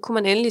kamp, og så kunne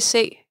man endelig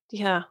se de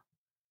her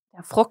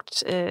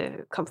frugt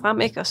komme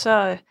frem, ikke? Og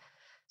så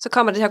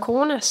kommer det her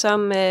corona,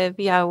 som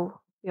vi har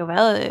jo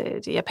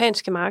været det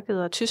japanske marked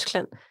og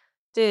Tyskland.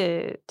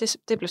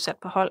 Det blev sat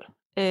på hold.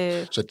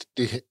 Så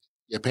det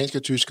japanske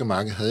og tyske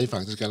marked havde I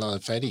faktisk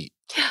allerede fat i,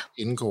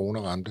 inden corona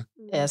ramte?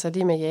 Ja, så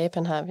lige med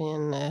Japan har vi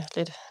en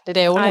lidt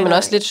ærgerlig, men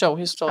også lidt sjov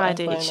historie. Nej,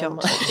 det er ikke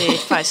sjovt. Det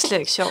er faktisk slet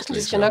ikke sjovt.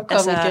 Det skal nok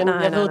komme igen,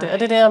 jeg ved det. Og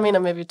det er det, jeg mener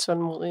med, at vi er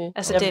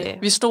tålmodige.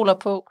 Vi stoler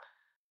på,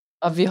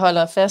 Og vi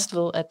holder fast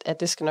ved, at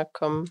det skal nok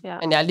komme. Ja.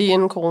 Men jeg lige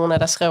inden corona,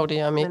 der skrev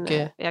det om Men,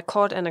 ikke...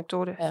 kort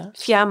anekdote. Ja.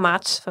 4.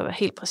 marts, for at være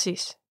helt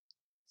præcis.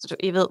 Så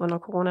I ved, hvornår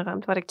corona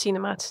ramte. Var det ikke 10.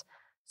 marts?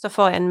 Så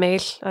får jeg en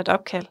mail og et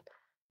opkald.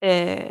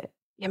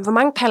 Jamen, hvor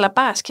mange paller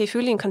bars kan I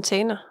fylde i en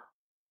container?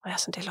 Og jeg er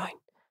sådan, det er løgn.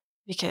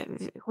 Vi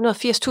kan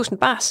 180.000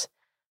 bars.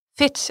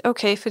 Fedt,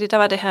 okay, fordi der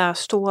var det her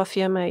store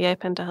firma i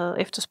Japan, der havde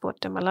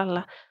efterspurgt dem, og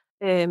lalala.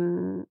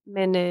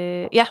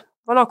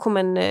 Hvornår kunne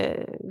man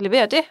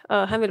levere det?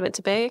 Og han ville vende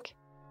tilbage, ikke?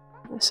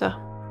 Så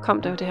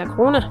kom der jo det her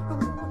corona.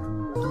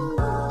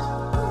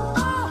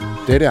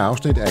 Dette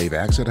afsnit af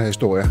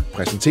iværksætterhistorier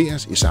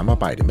præsenteres i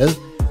samarbejde med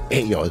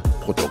AJ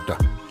Produkter.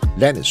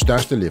 Landets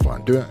største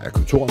leverandør af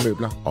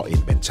kontormøbler og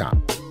inventar.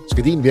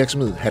 Skal din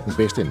virksomhed have den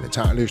bedste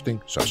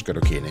inventarløsning, så skal du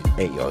kende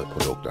AJ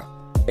Produkter.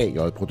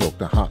 AJ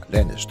Produkter har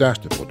landets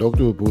største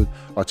produktudbud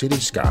og til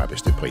de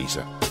skarpeste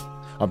priser.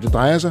 Om det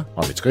drejer sig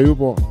om et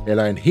skrivebord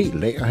eller en hel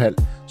lagerhal,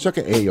 så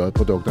kan AJ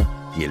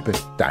Produkter hjælpe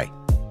dig.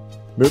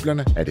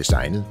 Møblerne er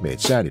designet med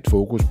et særligt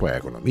fokus på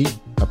ergonomi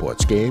og på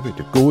at skabe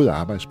det gode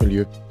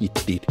arbejdsmiljø i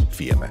dit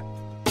firma.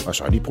 Og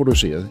så er de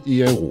produceret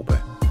i Europa.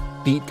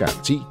 Din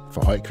garanti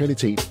for høj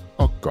kvalitet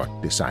og godt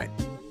design.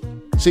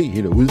 Se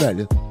hele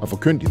udvalget og få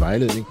kyndig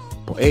vejledning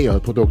på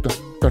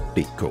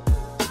ajprodukter.dk. Og,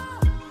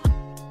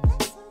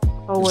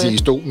 Det vil sige, I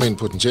stod med en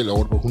potentiel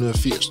ordre på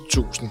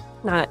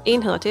 180.000. Nej,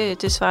 enheder,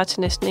 det svarer til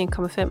næsten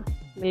 1,5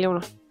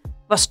 millioner.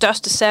 Vores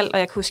største salg, og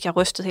jeg kan huske, jeg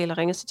rystede helt og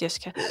ringede til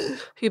Jessica.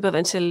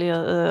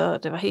 Hyperventileret,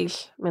 og det var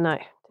helt, men nej.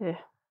 Det...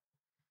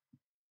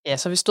 Ja,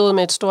 så vi stod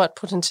med et stort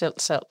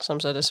potentielt salg, som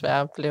så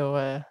desværre blev...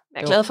 Jeg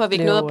er glad for, at vi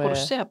ikke nåede at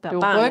producere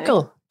barn.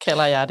 Rykket,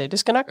 kalder jeg det. Det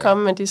skal nok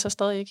komme, men de er så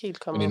stadig ikke helt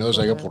kommet. Men I nåede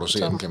så ikke at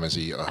producere dem, kan man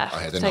sige, og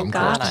have den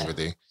omkostning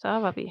ved det. Så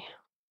var vi...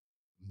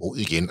 Mod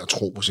igen og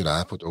tro på sit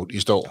eget produkt. I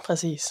står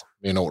Præcis.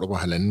 med en ordre på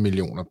 1,5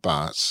 millioner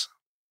bars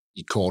i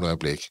et kort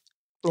øjeblik.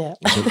 Ja.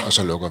 Og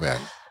så lukker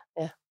verden.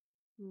 Ja.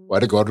 Hvor er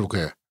det godt, at du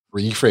kan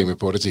reframe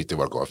på det til, det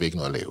var godt, vi ikke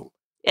noget at lave.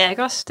 Ja,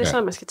 ikke også? Det er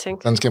sådan, man skal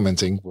tænke. Sådan skal man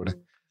tænke på det.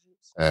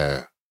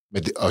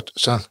 Men det og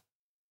så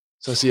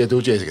siger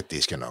du, Jessica,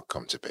 det skal nok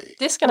komme tilbage.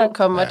 Det skal nok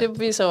komme, og det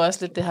viser jo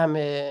også lidt det her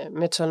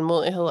med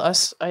tålmodighed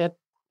også. Og jeg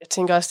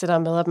tænker også det der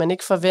med, at man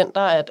ikke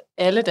forventer, at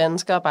alle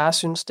danskere bare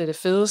synes, det er det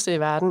fedeste i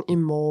verden i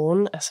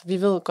morgen. Altså,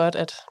 vi ved godt,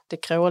 at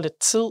det kræver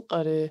lidt tid,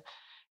 og det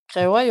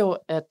kræver jo,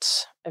 at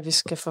vi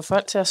skal få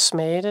folk til at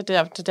smage det. Det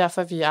er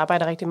derfor, vi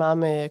arbejder rigtig meget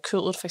med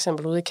kødet, for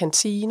eksempel ude i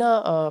kantiner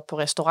og på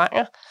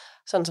restauranter,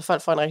 sådan så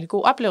folk får en rigtig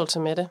god oplevelse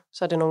med det.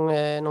 Så er det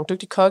nogle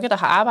dygtige kokke, der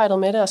har arbejdet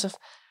med det, og så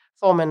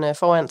får man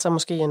foran sig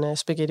måske en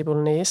spaghetti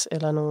bolognese,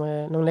 eller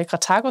nogle lækre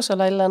tacos,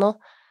 eller et eller andet.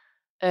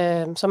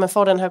 Så man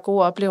får den her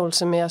gode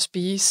oplevelse med at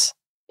spise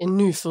en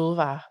ny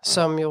fødevare,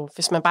 som jo,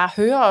 hvis man bare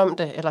hører om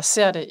det, eller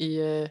ser det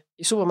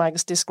i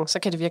supermarkedsdisken, så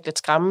kan det virke lidt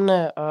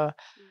skræmmende, og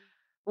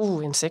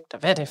insekter,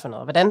 hvad er det for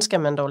noget? Hvordan skal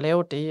man dog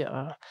lave det?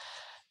 Og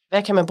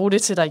hvad kan man bruge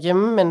det til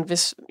derhjemme? Men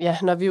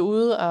når vi er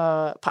ude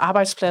og på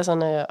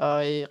arbejdspladserne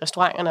og i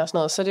restauranterne og sådan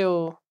noget, så er det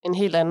jo en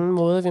helt anden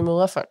måde, vi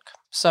møder folk.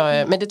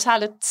 Så, men det tager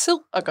lidt tid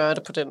at gøre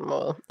det på den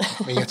måde.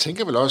 Men jeg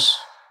tænker vel også,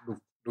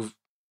 nu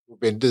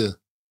ventede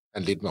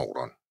han lidt med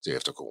ordren til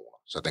efter corona,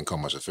 så den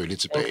kommer selvfølgelig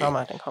tilbage.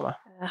 Den kommer.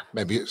 Ja.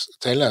 Men vi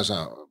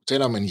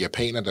taler om en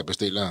japaner, der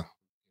bestiller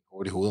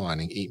hurtig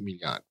hovedregning 1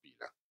 milliard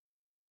biler.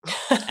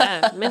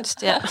 Ja,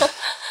 mindst, ja.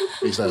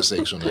 Hvis der er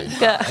 600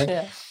 ja.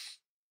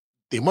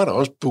 Det må da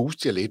også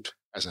booste jer lidt.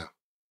 Altså,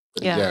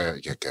 fordi ja.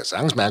 jeg kan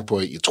sagtens mærke på,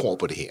 at I tror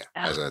på det her.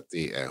 Ja. Altså,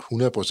 det er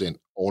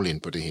 100% all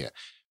in på det her.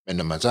 Men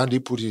når man så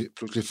lige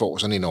pludselig får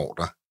sådan en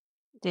ordre.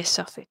 Det er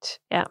så fedt.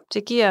 Ja,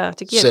 det giver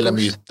selvom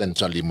den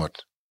så lige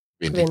måtte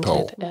vente et par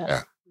år. Ja.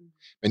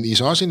 Men I er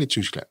så også ind i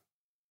Tyskland.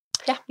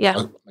 Ja.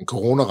 Men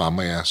corona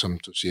rammer jer, som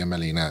du siger,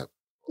 Malena,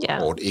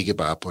 hårdt. Ikke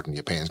bare på den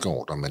japanske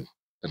ordre, men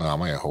den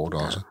rammer jer hårdt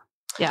også.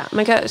 Ja,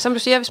 man kan, som du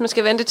siger, hvis man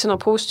skal vente til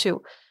noget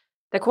positivt.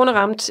 Da corona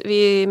ramte,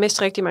 vi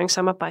mistede rigtig mange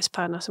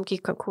samarbejdspartnere, som gik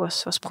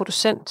konkurs. Vores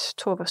producent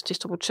tog vores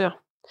distributør.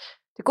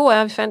 Det gode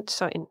er, at vi fandt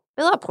så en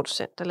bedre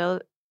producent, der lavede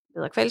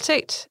bedre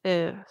kvalitet.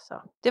 Så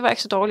det var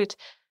ikke så dårligt.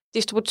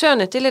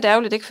 Distributørerne, det er lidt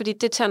ærgerligt, ikke, fordi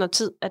det tager noget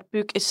tid at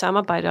bygge et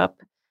samarbejde op.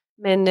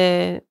 Men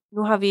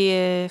nu har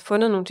vi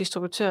fundet nogle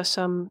distributører,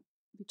 som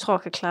vi tror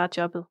kan klare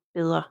jobbet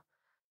bedre.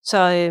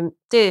 Så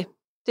det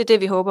er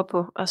det, vi håber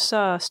på. Og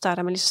så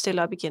starter man lige så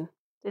stille op igen.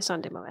 Det er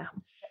sådan, det må være.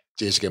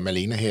 Jessica,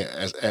 Malena her,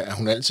 er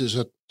hun altid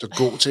så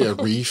god til at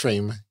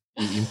reframe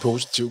i en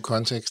positiv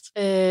kontekst?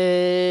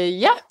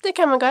 Ja, det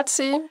kan man godt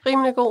sige.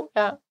 Rimelig god,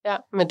 ja.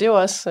 Men det er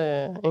jo også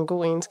en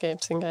god egenskab,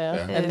 tænker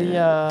jeg. Ja.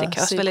 Det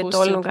kan også være lidt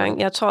dårligt nogle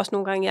gange. Jeg tror også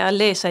nogle gange, jeg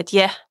læser et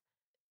ja,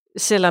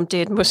 selvom det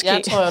er et måske.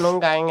 Jeg tror jo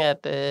nogle gange,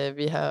 at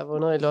vi har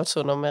vundet i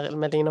Lotto, når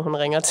Malena hun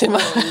ringer til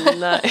mig.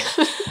 Nej.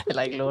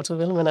 Eller ikke Lotto,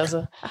 vel, men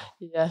altså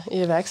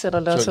i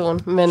iværksætter-lottoen.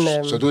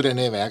 Så du er den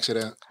her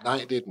iværksætter?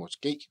 Nej, det er et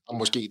måske, og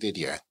måske det er et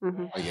ja.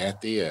 Mm-hmm. Og ja,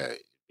 det er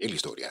virkelig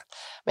stort ja.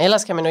 Men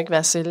ellers kan man jo ikke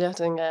være sælger,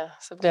 tænker jeg.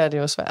 Så bliver det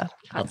jo svært.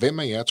 Og hvem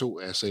af jer to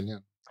er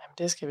sælgeren? Jamen,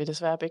 det skal vi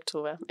desværre begge to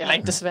være. Eller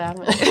ikke desværre,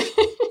 men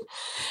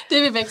det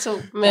er vi begge to.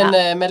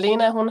 Men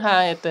Malena, hun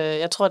har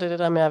jeg tror, det er det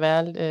der med at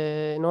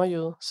være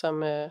nordjyde,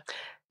 som...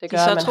 Det De gør,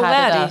 er at så man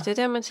har troværdige, det det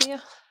er det, man siger.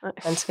 Nej.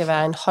 Man skal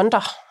være en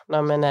hunter,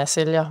 når man er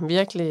sælger.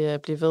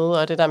 Virkelig blive ved,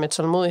 og det der med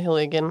tålmodighed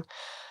igen.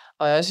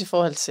 Og også i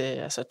forhold til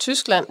altså,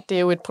 Tyskland, det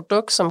er jo et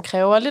produkt, som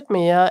kræver lidt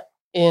mere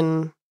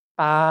end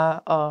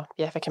bare at,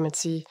 ja, hvad kan man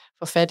sige,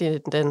 få fat i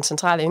den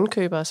centrale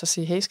indkøber, og så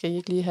sige, hey, skal I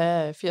ikke lige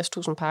have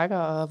 80.000 pakker,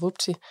 og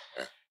vupti.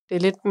 Det er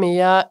lidt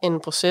mere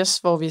en proces,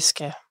 hvor vi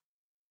skal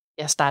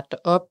starte det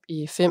op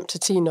i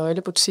 5-10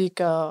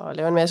 nøglebutikker, og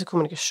lave en masse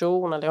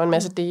kommunikation, og lave en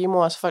masse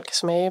demoer, så folk kan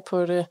smage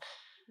på det.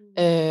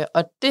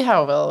 Og det har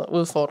jo været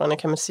udfordrende,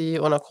 kan man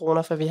sige, under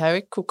corona, for vi har jo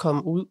ikke kunne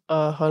komme ud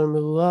og holde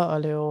møder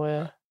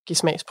og give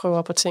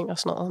smagsprøver på ting og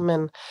sådan noget.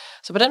 Men,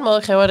 så på den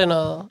måde kræver det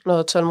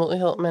noget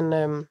tålmodighed,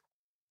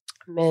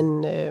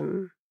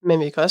 men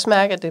vi kan også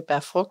mærke, at det bærer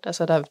frugt.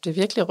 Altså, det er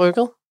virkelig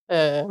rykket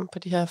på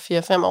de her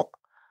 4-5 år,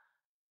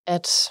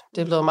 at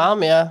det er blevet meget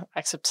mere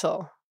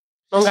accepteret.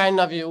 Nogle gange,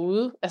 når vi er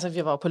ude, altså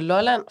vi var på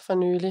Lolland for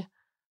nylig,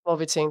 hvor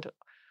vi tænkte,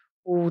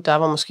 der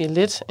var måske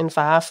lidt en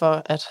fare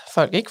for, at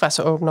folk ikke var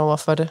så åbne over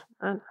for det.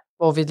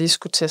 Hvor vi lige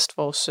skulle teste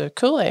vores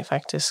kød af,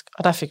 faktisk.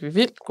 Og der fik vi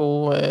vildt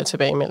gode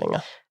tilbagemeldinger.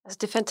 Altså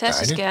det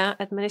fantastiske er,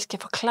 at man ikke skal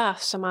forklare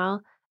så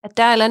meget. At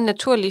der er en eller anden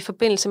naturlig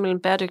forbindelse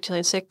mellem bæredygtighed og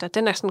insekter.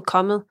 Den er sådan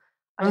kommet,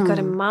 og det gør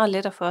det meget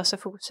lettere for os at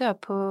fokusere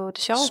på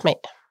det sjove. Smag.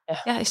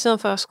 Ja, i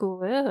stedet for at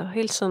skulle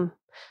hele tiden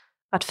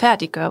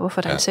retfærdiggøre,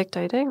 hvorfor der er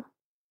insekter i det, ikke?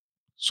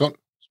 Sund,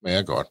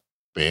 smager godt,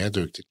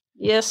 bæredygtigt.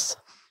 Yes.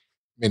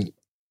 Men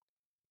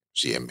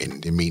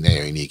det mener jeg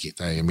jo egentlig ikke.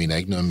 Jeg mener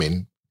ikke noget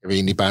men. Jeg vil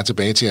egentlig bare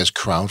tilbage til jeres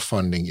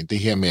crowdfunding. Det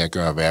her med at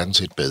gøre verden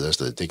til et bedre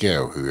sted, det kan jeg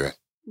jo høre.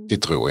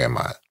 Det driver jeg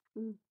meget.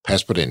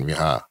 Pas på den, vi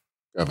har.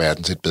 Gør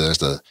verden til et bedre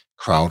sted.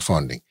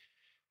 Crowdfunding.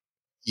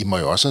 I må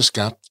jo også have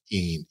skabt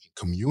en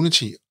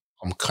community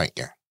omkring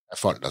jer. Af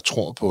folk, der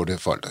tror på det,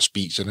 folk, der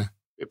spiser det,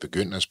 vil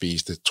begynde at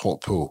spise det, tror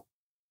på,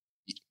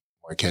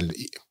 må jeg kalde det,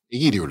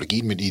 ikke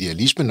ideologien, men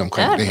idealismen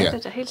omkring det her. Ja,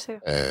 det er helt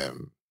sikkert.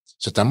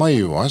 Så der må I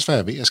jo også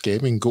være ved at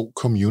skabe en god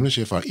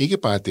community for ikke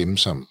bare dem,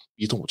 som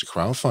bidrog til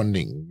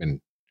crowdfundingen,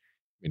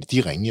 men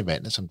de ringe i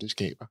vandet, som det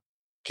skaber.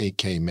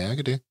 Kan I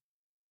mærke det?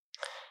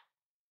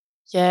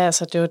 Ja,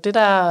 altså det er jo det,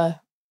 der er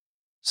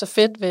så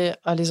fedt ved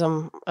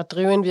at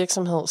drive en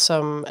virksomhed,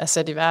 som er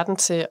sat i verden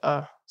til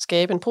at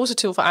skabe en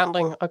positiv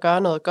forandring og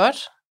gøre noget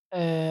godt,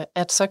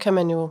 at så kan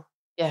man jo,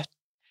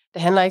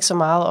 det handler ikke så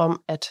meget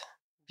om, at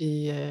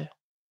vi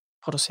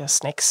producerer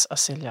snacks og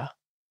sælger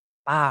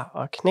bar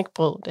og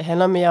knækbrød. Det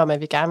handler mere om, at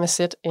vi gerne vil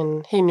sætte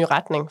en helt ny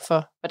retning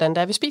for, hvordan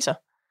det er, vi spiser.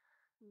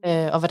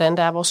 Og hvordan det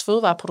er, vores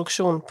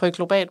fødevareproduktion på et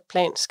globalt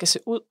plan skal se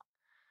ud.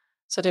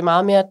 Så det er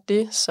meget mere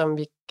det, som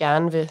vi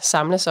gerne vil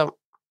samles om,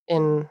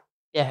 end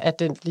at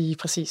det lige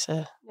præcis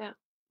er. Ja.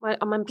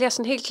 Og man bliver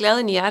sådan helt glad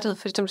ind i hjertet,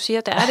 fordi som du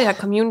siger, der er det her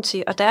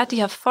community, og der er de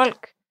her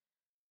folk,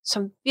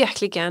 som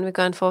virkelig gerne vil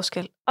gøre en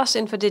forskel. Også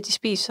inden for det, de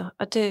spiser.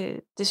 Og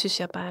det synes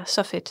jeg bare er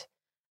så fedt.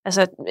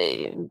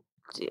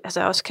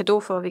 Altså også cadeau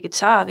for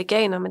vegetarer og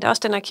veganer, men der er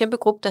også den her kæmpe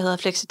gruppe, der hedder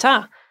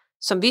Flexitar,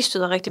 som vi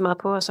støder rigtig meget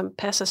på, og som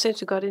passer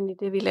sindssygt godt ind i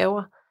det, vi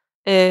laver.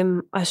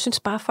 Og jeg synes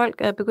bare, at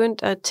folk er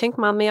begyndt at tænke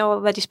meget mere over,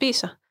 hvad de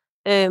spiser.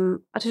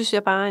 Og det synes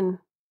jeg bare det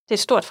er et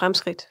stort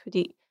fremskridt,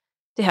 fordi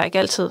det har ikke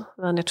altid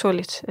været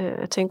naturligt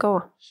at tænke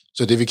over.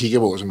 Så det vi kigger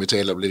på, som vi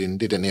taler om lidt inden,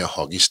 det er den her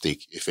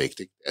hockeystick-effekt.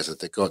 Ikke? Altså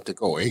det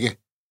går ikke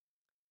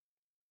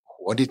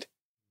hurtigt,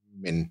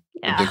 men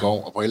det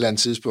går, og på et eller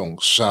andet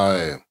tidspunkt, så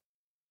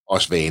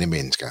også vane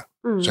mennesker,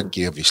 så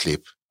giver vi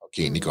slip, og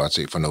kan egentlig godt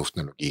se fornuften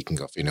og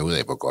logikken, og finde ud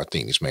af, hvor godt det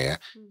egentlig smager.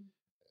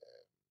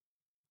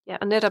 Ja,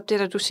 og netop det,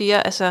 der du siger,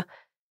 altså,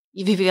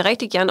 vi vil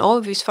rigtig gerne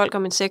overbevise folk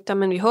om insekter,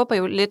 men vi håber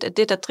jo lidt, at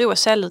det, der driver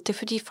salget, det er,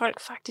 fordi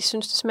folk faktisk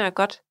synes, det smager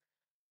godt.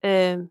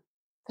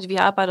 Fordi vi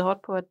har arbejdet hårdt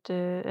på,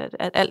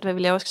 at alt, hvad vi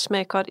laver, skal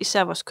smage godt,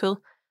 især vores kød.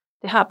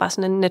 Det har bare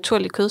sådan en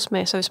naturlig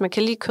kødsmag, så hvis man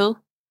kan lide kød,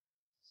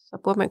 så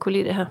burde man kunne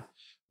lide det her.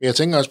 Jeg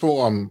tænker også på,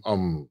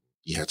 om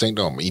I har tænkt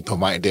om, I er på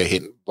vej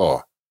derhen,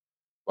 hvor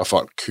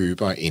folk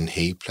køber en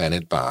Hey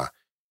Planet bar,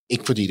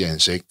 ikke fordi der er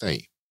insekter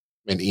i,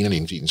 men en eller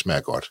anden, fordi den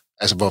smager godt.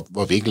 Altså,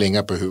 hvor vi ikke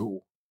længere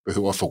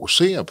behøver at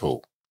fokusere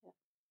på,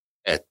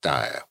 at der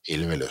er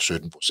 11 eller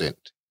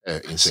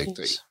 17%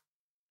 insekter i.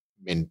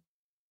 Men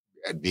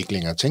at vi ikke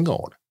længere tænker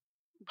over det.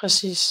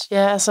 Præcis.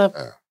 Ja, altså,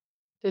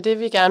 det er det,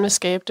 vi gerne vil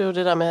skabe. Det er jo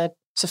det der med, at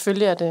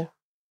selvfølgelig er det,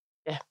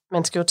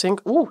 man skal jo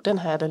tænke, den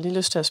har jeg da lige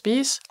lyst til at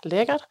spise.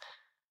 Lækkert.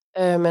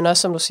 Men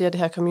også, som du siger, det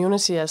her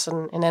community er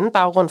sådan en anden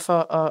baggrund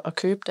for at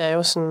købe. Det er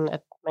jo sådan,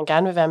 at man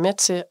gerne vil være med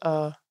til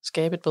at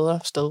skabe et bedre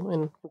sted,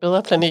 en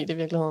bedre planet i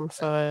virkeligheden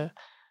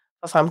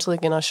for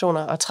fremtidige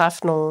generationer, og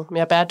træffe nogle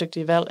mere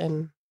bæredygtige valg,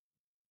 end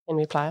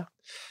vi plejer.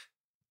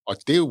 Og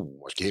det er jo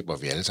måske, hvor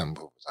vi alle sammen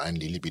på en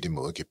lille bitte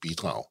måde kan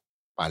bidrage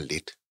bare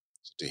lidt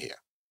til det her.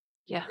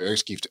 Ja. Vi behøver ikke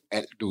skifte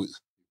alt ud.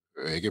 Vi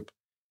behøver ikke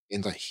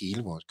ændre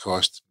hele vores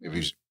kost, men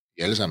vi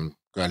alle sammen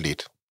gør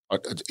lidt. Og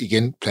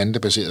igen,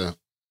 plantebaseret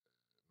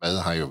mad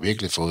har jo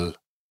virkelig fået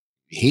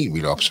helt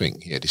vildt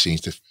opsving her de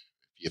seneste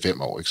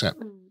 4-5 år, ikke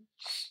sandt?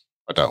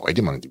 Og der er jo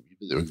rigtig mange, vi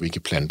ved jo ikke, hvilke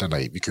planter der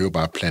er i. Vi køber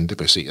bare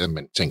plantebaseret,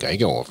 men tænker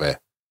ikke over,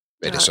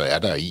 hvad det så er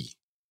der i.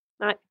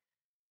 Nej,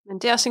 men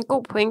det er også en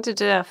god pointe, det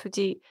der,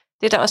 fordi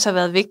Det, der også har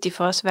været vigtigt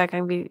for os, hver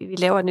gang vi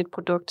laver et nyt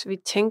produkt, vi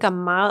tænker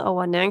meget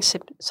over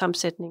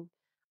næringssammensætning,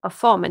 og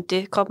får man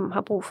det, kroppen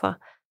har brug for.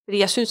 Fordi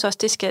jeg synes også,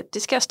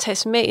 det skal også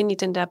tages med ind i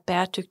den der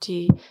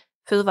bæredygtige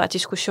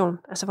fødevarediskussion.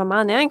 Altså, hvor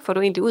meget næring får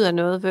du egentlig ud af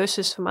noget,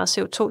 versus hvor meget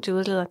CO2 de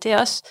udleder.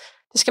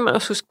 Det skal man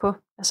også huske på.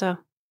 Altså.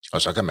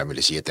 Og så kan man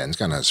vel sige, at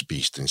danskerne har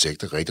spist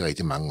insekter rigtig,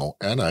 rigtig mange år.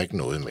 Er der ikke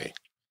noget med,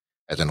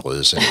 at den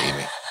røde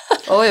salami?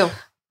 Jo.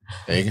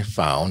 Ikke?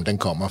 Farven, den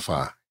kommer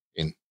fra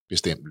en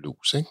bestemt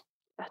lus, ikke?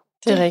 Ja,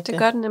 det er rigtigt. Det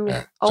gør den nemlig.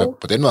 Ja, så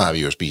på den måde har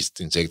vi jo spist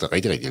insekter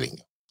rigtig, rigtig længe.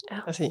 Ja,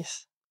 præcis.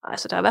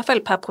 Altså, der er i hvert fald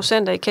et par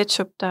procenter i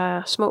ketchup, der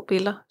er små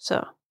biller,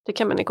 så det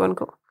kan man ikke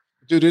undgå.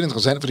 Det er jo det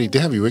interessant, fordi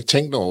det har vi jo ikke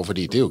tænkt over,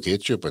 fordi det er jo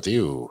ketchup, og det er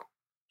jo,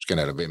 skal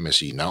jeg da være med at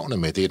sige navnet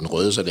med, det er den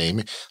røde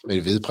salami med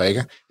de hvide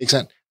prikker, ikke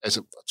sandt?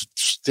 Altså,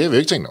 det har vi jo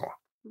ikke tænkt over.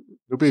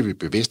 Nu bliver vi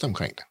bevidste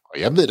omkring det. Og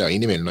jeg ved da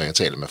indimellem, når jeg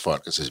taler med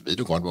folk, og så ved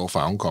du godt, hvor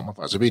farven kommer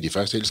fra, så bliver de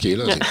først helt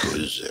skældet og tænker,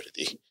 gud, så er det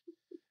det.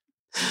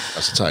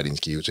 Og så tager de en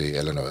skive til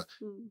eller noget.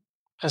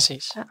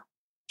 Præcis. Ja.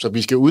 Så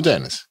vi skal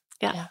uddannes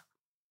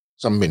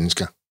som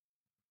mennesker.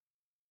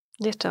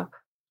 Lidt op.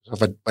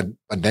 Så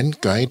hvordan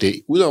gør I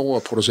det? Udover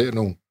at producere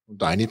nogle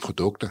dejlige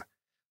produkter,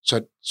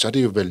 så er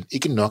det jo vel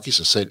ikke nok i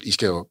sig selv. I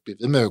skal jo blive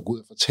ved med at gå ud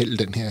og fortælle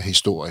den her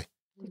historie.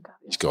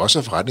 I skal også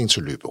have forretningen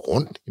til at løbe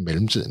rundt i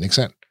mellemtiden, ikke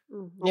sandt?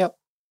 Jo.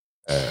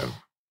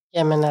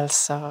 Jamen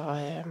altså,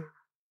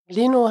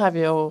 lige nu har vi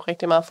jo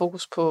rigtig meget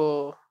fokus på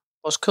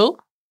vores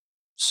kød,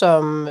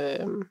 som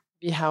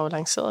vi har jo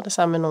lanceret det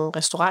sammen med nogle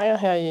restauranter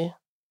her i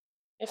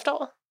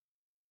efteråret.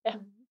 Ja.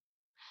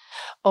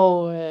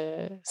 Og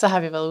så har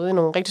vi været ude i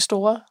nogle rigtig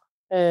store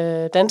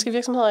danske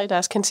virksomheder i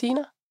deres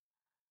kantiner.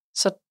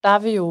 Så der er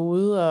vi jo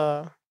ude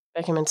og,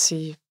 hvad kan man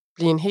sige,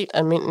 blive en helt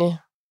almindelig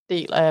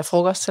del af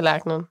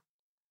frokosttallerkenen.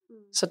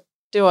 Så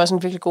det er jo også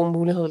en virkelig god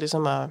mulighed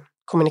ligesom at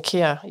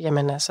kommunikere,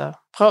 jamen altså,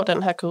 prøv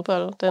den her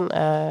kødbolle,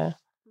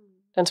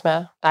 den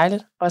smager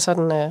dejligt, og så er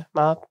den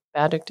meget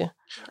bæredygtig.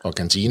 Og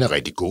kantiner,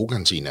 rigtig gode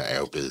kantiner, er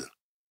jo blevet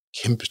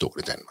kæmpestort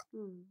i Danmark.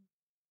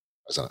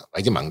 Altså,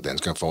 rigtig mange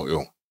danskere får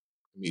jo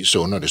mest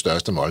sunde og det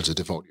største måltid,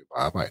 det får de jo på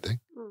arbejde,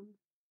 ikke?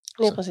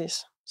 Lige præcis.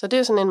 Så det er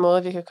jo sådan en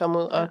måde, vi kan komme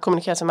ud og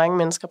kommunikere til mange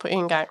mennesker på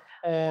én gang,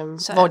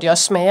 hvor de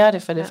også smager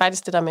det, for det er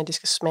faktisk det der med, at de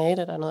skal smage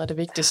det, der er noget af det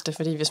vigtigste,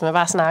 fordi hvis man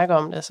bare snakker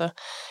om det, så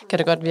kan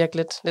det godt virke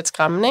lidt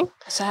skræmmende, ikke?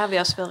 Så har vi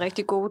også været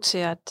rigtig gode til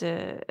at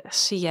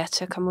sige ja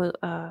til at komme ud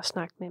og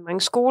snakke med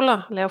mange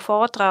skoler, lave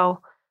foredrag.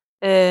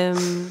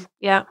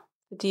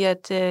 Fordi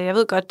at jeg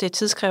ved godt, det er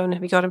tidskrævende,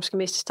 vi gjorde det måske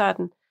mest i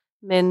starten,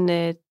 men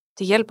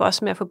det hjælper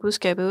også med at få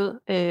budskabet ud,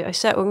 og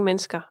især unge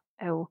mennesker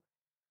er jo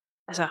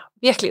altså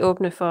virkelig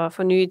åbne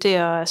for nye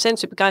idéer og er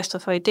sindssygt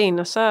begejstrede for ideen,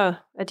 og så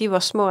er de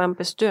vores små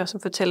ambassadører,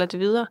 som fortæller det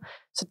videre.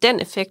 Så den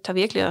effekt har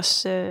virkelig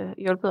også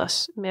hjulpet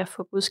os med at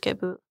få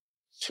budskabet ud.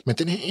 Men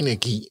den her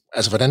energi,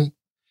 altså hvordan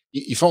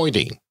I får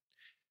ideen,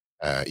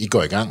 I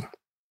går i gang,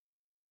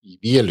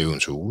 I er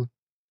Løvens Hule,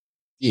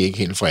 de er ikke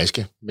helt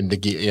friske, men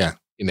det giver jer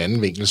en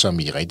anden vinkel, som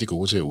I er rigtig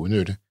gode til at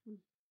udnytte.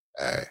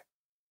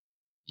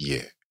 I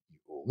er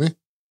unge,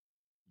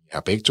 I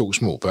har begge to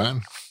små børn,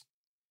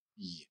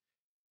 I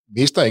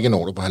mister ikke en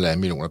ordre på 1,5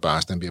 million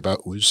barsel, den bliver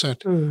bare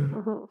udsat.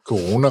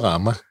 Corona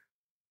rammer,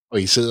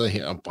 og I sidder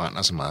her og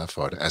brænder så meget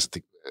for det. Altså,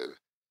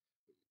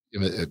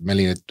 jeg ved,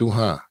 Malene, du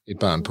har et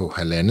barn på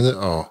 1,5,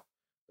 og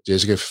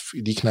Jessica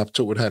lige knap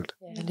 2,5.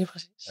 Ja, lige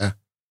præcis. Ja.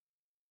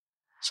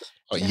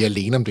 Og I er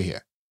alene om det her.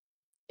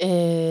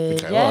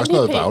 Det kræver også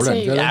noget bagland.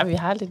 Ja, vi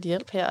har lidt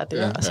hjælp her og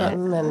der og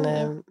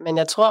sådan, men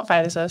jeg tror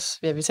faktisk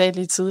også, vi talte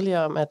lige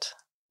tidligere om, at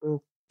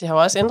det har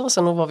jo også ændret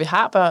sig nu, hvor vi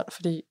har børn,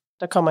 fordi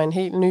der kommer en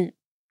helt ny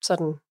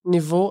sådan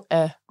niveau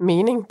af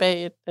mening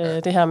bag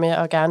det her med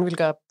at gerne vil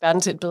gøre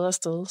verden til et bedre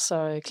sted,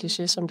 så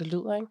kliché som det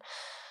lyder, ikke?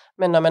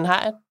 Men når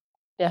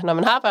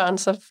man har børn,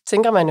 så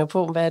tænker man jo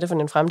på, hvad er det for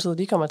en fremtid,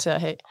 de kommer til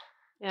at have.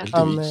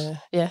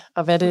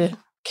 Og hvad det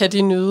kan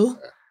de nyde.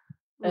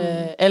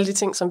 Alle de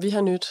ting, som vi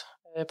har nyt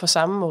på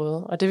samme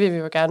måde, og det vil vi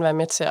jo gerne være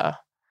med til at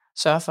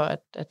sørge for,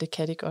 at det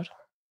kan de godt.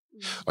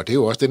 Og det er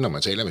jo også det, når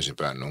man taler med sine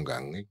børn nogle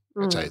gange, ikke?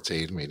 Jeg tager et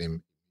tale med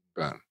dem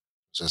børn,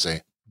 så sagde,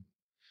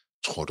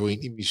 tror du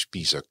egentlig, vi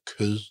spiser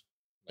kød,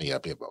 når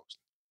jeg bliver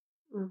voksen?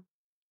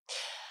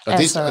 Og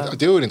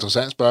det er jo et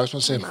interessant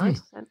spørgsmål. Så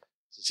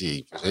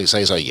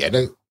sagde jeg så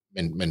ja,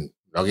 men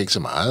nok ikke så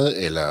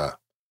meget, eller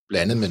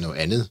blandet med noget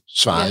andet,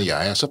 svarede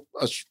jeg.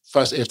 Og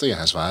først efter jeg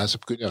har svaret, så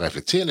begyndte jeg at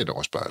reflektere lidt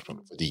over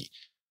spørgsmålet, fordi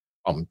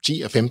om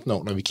 10 og 15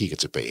 år, når vi kigger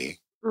tilbage,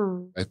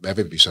 hvad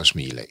vil vi så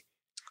smile af?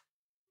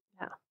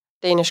 Ja.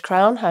 Danish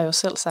Crown har jo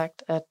selv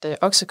sagt, at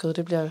oksekød,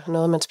 det bliver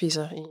noget, man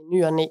spiser i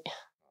ny og næ.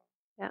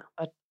 Ja.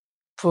 Og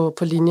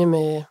på linje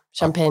med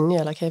champagne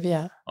eller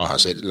kaviar. Og har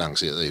selv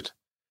lanceret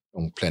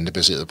nogle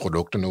plantebaserede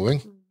produkter nu,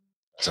 ikke?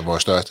 Altså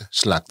vores største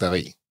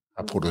slagteri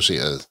har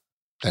produceret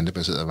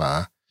plantebaserede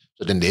varer.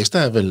 Så den næste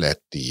er vel, at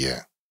de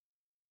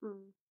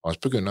også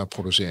begynder at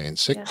producere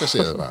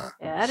insektbaserede varer.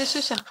 Ja, det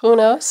synes jeg. Who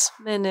knows?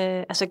 Men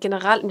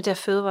generelt med det her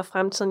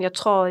fødevarefremtiden, jeg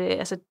tror,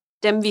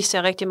 dem vi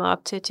ser rigtig meget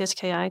op til,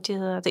 Jessica og jeg, de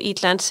hedder The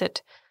Eat Lancet,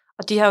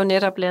 og de har jo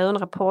netop lavet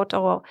en rapport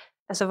over,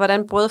 altså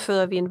hvordan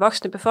brødføder vi en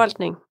voksende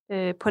befolkning,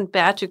 på en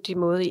bæredygtig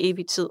måde i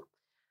evig tid.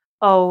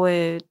 Og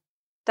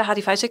der har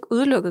de faktisk ikke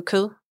udelukket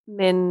kød,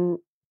 men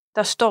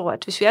der står,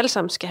 at hvis vi alle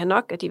sammen skal have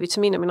nok af de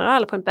vitaminer og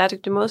mineraler på en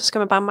bæredygtig måde, så skal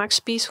man bare maks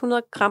spise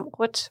 100 gram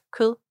rødt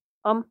kød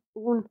om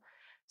ugen.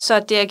 Så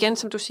det er igen,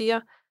 som du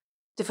siger,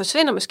 det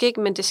forsvinder måske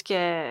ikke, men det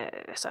skal,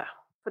 altså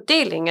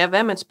fordelingen af,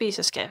 hvad man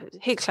spiser, skal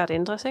helt klart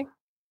ændres, ikke?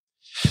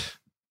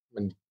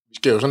 Men vi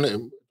skal jo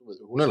sådan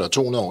 100 eller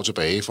 200 år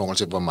tilbage i forhold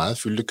til, hvor meget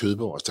fyldte kød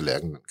på vores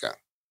tallerken dengang.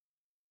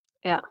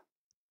 Ja.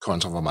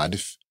 Kontra hvor meget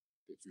det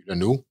fylder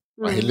nu.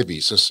 Og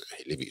heldigvis,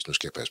 nu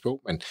skal jeg passe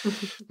på,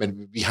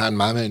 men vi har en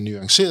meget mere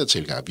nuanceret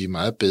tilgang. Vi er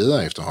meget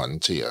bedre efterhånden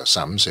til at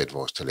sammensætte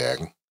vores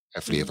tallerken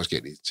af flere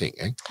forskellige ting,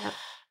 ikke? Ja.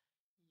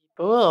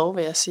 Både og,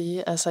 vil jeg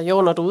sige. Altså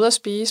jo, når du er ude at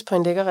spise på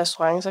en lækker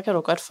restaurant, så kan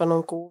du godt få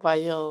nogle gode,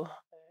 varierede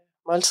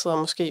måltider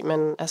måske,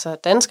 men altså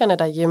danskerne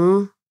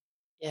derhjemme,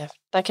 ja,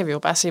 der kan vi jo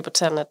bare se på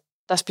tallene, at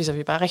der spiser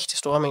vi bare rigtig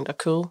store mængder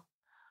kød.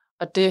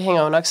 Og det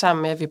hænger jo nok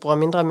sammen med, at vi bruger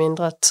mindre og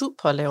mindre tid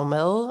på at lave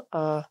mad,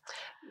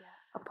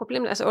 Og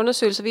problemet, altså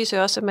undersøgelser viser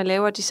jo også, at man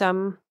laver de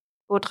samme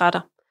 8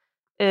 retter.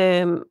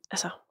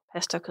 Altså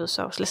pasta,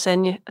 kødsovs,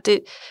 lasagne.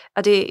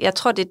 Og det, jeg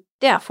tror, det er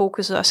der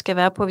fokuset også skal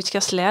være på. Vi skal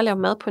også lære at lave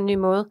mad på en ny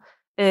måde.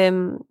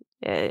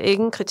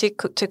 Ingen kritik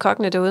til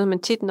kokkene derude,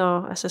 men tit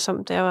når, altså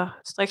som da jeg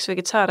var striks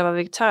vegetar, der var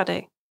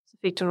vegetardag, så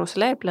fik du nogle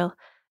salatblad.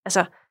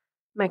 Altså,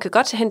 man kan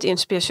godt hente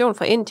inspiration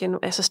fra Indien,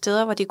 altså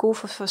steder, hvor de er gode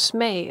for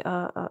smag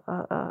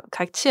og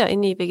karakter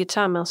inde i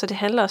vegetarmad. Så det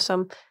handler også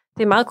om,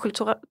 det er meget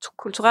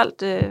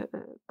kulturelt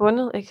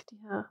bundet, ikke? De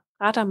her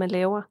retter, man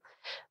laver.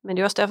 Men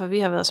det er også derfor, vi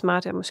har været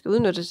smarte og måske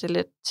udnyttet det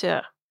lidt til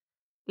at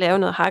lave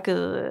noget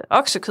hakket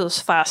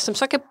oksekødsfars, som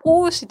så kan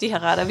bruges i de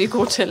her retter, vi er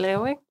gode til at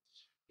lave, ikke?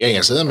 Ja,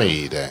 jeg sidder med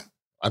et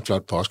ret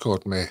flot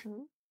postkort med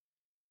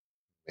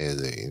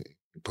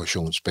en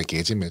portion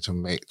spaghetti med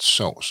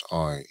tomatsauce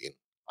og en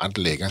ret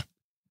lækker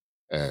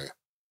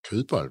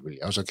kødbold, vil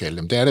jeg også kalde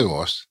dem. Det er det jo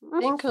også.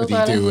 Fordi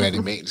det er jo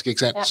animalsk, ikke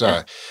sandt?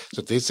 Ja.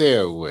 Så det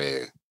ser jo...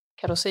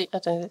 Kan du se,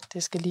 at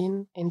det skal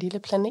ligne en lille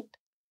planet?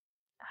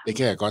 Det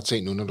kan jeg godt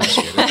se nu, når du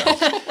siger det.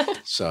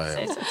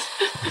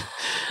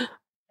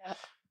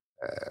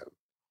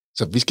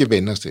 Så vi skal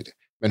vende os til det.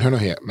 Men hør nu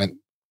her,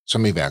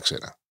 som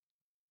iværksætter,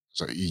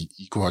 så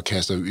I kunne have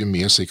kastet ud i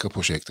mere sikre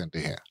projekter end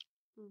det her.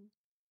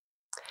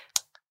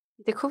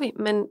 Det kunne vi,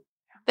 men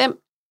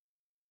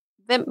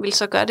hvem vil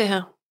så gøre det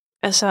her?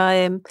 Altså,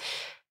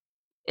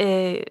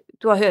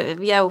 du har hørt,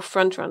 vi er jo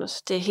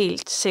frontrunners, det er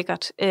helt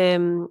sikkert.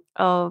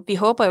 Og vi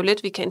håber jo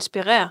lidt, vi kan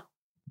inspirere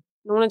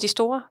nogle af de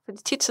store.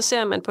 Fordi tit så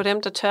ser man på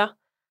dem, der tør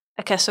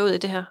at kaste sig ud i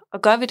det her.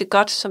 Og gør vi det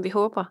godt, som vi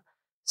håber,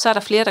 så er der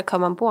flere, der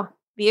kommer ombord.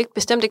 Vi er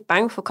bestemt ikke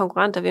bange for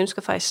konkurrenter, vi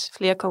ønsker faktisk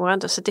flere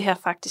konkurrenter, så det her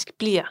faktisk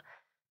bliver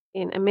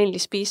en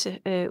almindelig spise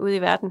ude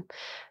i verden.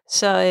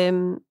 Så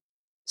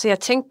jeg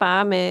tænkte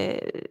bare med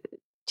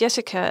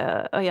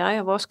Jessica og jeg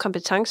og vores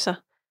kompetencer,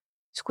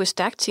 skulle et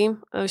stærkt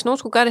team. Og hvis nogen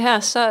skulle gøre det her,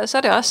 så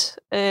er det os.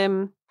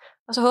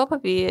 Og så håber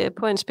vi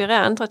på at inspirere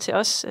andre til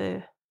os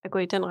at gå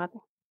i den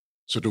retning.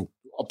 Så du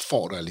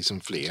opfordrer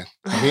ligesom flere?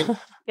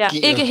 Ja,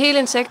 ikke hele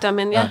insekter,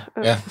 men ja.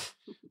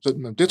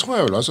 Så, det tror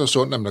jeg jo også er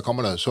sundt, at der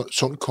kommer noget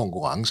sund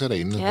konkurrence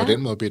derinde. Ja. På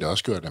den måde bliver det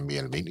også gjort mere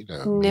almindeligt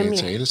og mere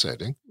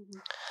talesat, ikke?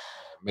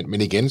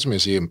 Men igen, som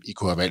jeg siger, I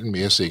kunne have valgt en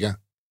mere sikker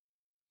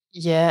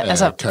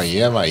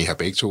karriere, var I har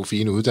begge to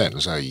fine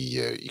uddannelser.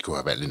 I kunne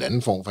have valgt en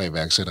anden form for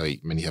iværksætteri,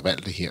 men I har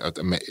valgt det her. Og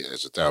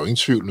der er jo ingen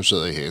tvivl, nu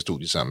sidder I her i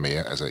studiet sammen med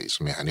jer, altså,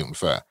 som jeg har nævnt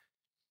før.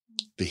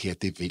 Det her,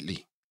 det vil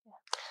I.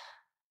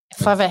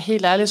 For at være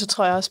helt ærlig, så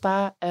tror jeg også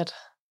bare, at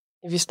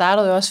vi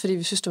startede jo også, fordi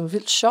vi synes, det var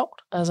vildt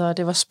sjovt. Altså,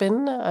 det var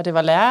spændende, og det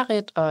var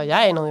lærerigt, og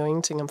jeg anede jo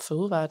ingenting om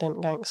fødevare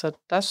dengang, så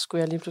der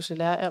skulle jeg lige pludselig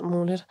lære alt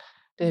muligt.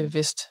 Det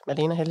vidste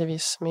Malene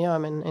heldigvis mere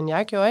om, end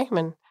jeg gjorde, ikke?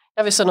 Men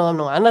jeg vidste så noget om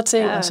nogle andre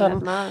ting, og sådan.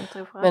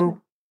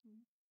 Men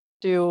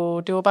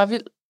det var bare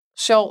vildt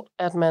sjovt,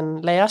 at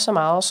man lærer så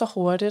meget så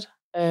hurtigt.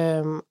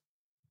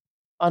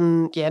 Og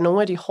ja,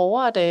 nogle af de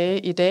hårdere dage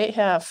i dag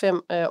her,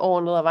 5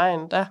 år ned ad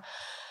vejen,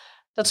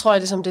 der tror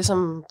jeg ligesom det,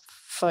 som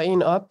får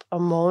en op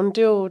om morgenen,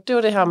 det er jo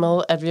det her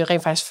med, at vi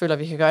rent faktisk føler, at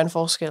vi kan gøre en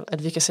forskel,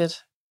 at vi kan sætte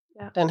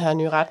den her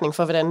nye retning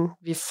for, hvordan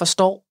vi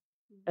forstår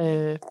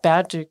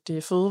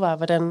bæredygtige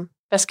fødevarer,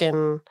 hvad skal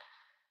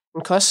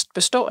en kost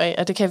bestå af,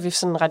 og det kan vi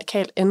sådan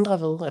radikalt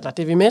ændre ved, eller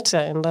det er vi med til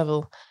at ændre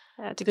ved.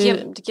 Ja,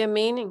 det giver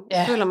mening.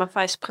 Jeg føler mig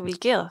faktisk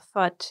privilegeret for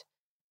at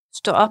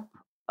stå op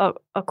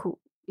og kunne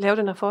lave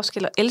den her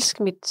forskel og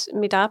elske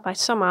mit arbejde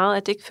så meget,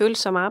 at det ikke føles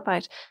som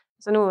arbejde.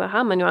 Så nu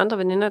har man jo andre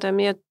veninder, der er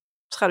mere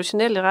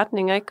traditionelle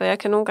retninger, ikke? Og jeg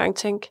kan nogle gange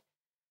tænke,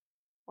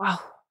 wow,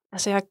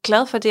 altså jeg er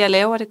glad for det, jeg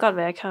laver. Det kan godt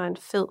være, at jeg ikke har en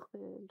fed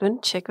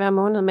løncheck hver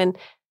måned, men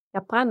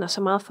jeg brænder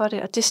så meget for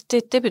det, og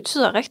det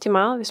betyder rigtig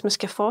meget, hvis man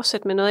skal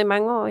fortsætte med noget i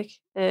mange år, ikke?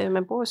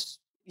 Man bruger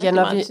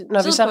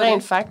når vi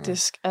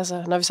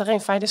så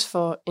rent faktisk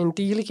får en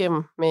deal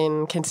igennem med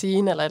en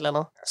kantine eller et eller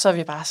andet, så er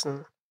vi bare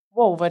sådan,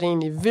 wow, hvor er det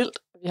egentlig vildt.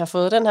 Vi har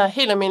fået den her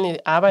helt almindelige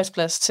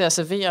arbejdsplads til at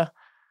servere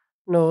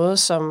noget,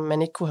 som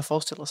man ikke kunne have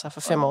forestillet sig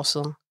for 5 år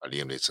siden. Og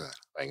lige om lidt, så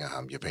ringer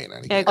ham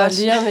japanerne. Ja, og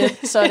lige om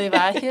lidt, så er det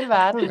bare hele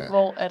verden,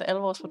 hvor at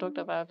alle vores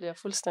produkter bare bliver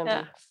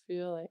fuldstændig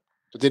fyret af.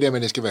 Så det der med,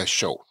 at det skal være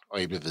sjovt,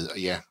 og I bliver ved, og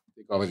ja, det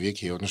kan godt være, at vi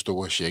ikke hæver den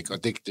store check,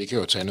 og det kan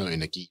jo tage noget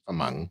energi for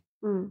mange.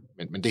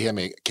 Men det her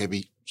med, kan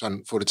vi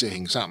sådan få det til at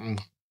hænge sammen?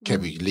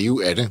 Kan vi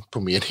leve af det på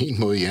mere end en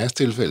måde i jeres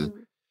tilfælde?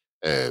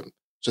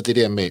 Så det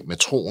der med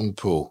troen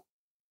på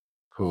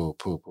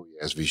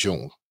jeres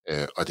vision,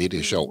 og det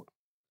er sjovt,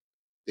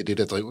 det er det,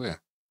 der driver jer.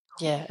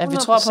 Ja, at vi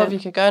tror på, at vi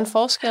kan gøre en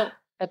forskel,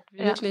 at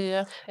vi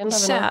virkelig ændrer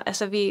især, noget.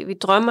 altså vi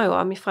drømmer jo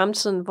om i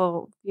fremtiden,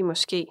 hvor vi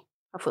måske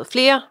har fået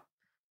flere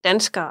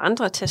danskere og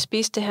andre til at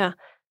spise det her,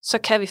 så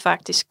kan vi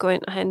faktisk gå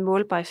ind og have en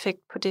målbar effekt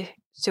på det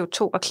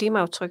CO2 og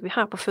klimaaftryk, vi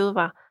har på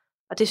fødevarer.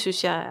 Og det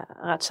synes jeg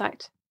er ret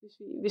sejt,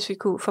 hvis vi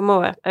kunne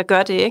formå at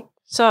gøre det, ikke?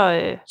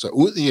 Så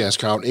ud i jeres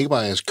ikke bare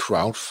jeres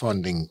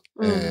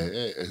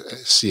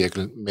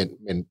crowdfunding-cirkel,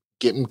 men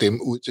gennem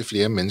dem ud til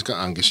flere mennesker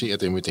og engagere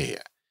dem i det her.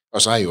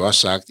 Og så har I jo også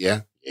sagt,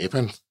 ja,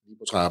 Japan lige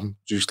på trappen,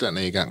 Tyskland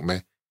er i gang med,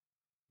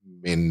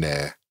 men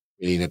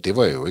Elena, det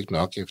var jo ikke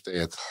nok,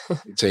 efter at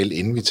vi talte,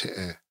 inden vi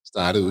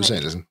startede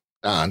udsendelsen.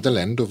 Der er andre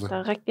lande, du vil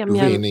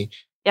ind i.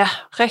 Ja,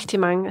 rigtig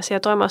mange. Altså,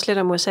 jeg drømmer også lidt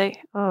om USA,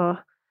 og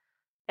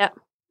ja,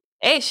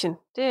 Asien,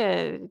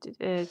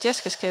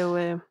 Jessica skal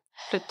jo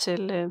flytte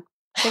til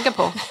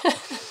Singapore.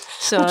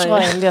 Så nu tror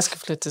jeg, jeg skal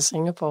flytte til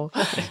Singapore.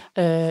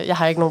 Jeg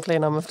har ikke nogen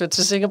planer om at flytte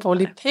til Singapore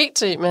lige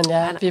pt, men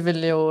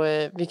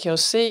vi kan jo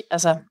se,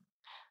 altså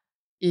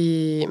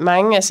i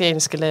mange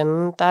asiatiske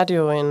lande, der er det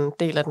jo en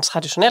del af den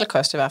traditionelle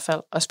kost i hvert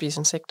fald, at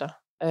spise insekter.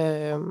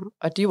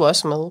 Og de er jo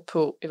også med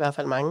på, i hvert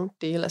fald mange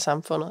dele af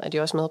samfundet, er de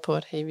også med på,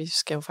 at hey, vi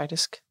skal jo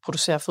faktisk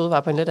producere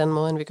fødevarer på en lidt anden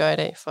måde, end vi gør i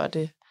dag, for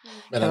det.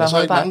 Men er der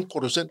så ikke mange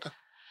producenter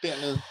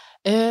dernede?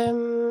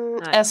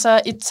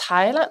 Altså i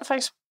Thailand for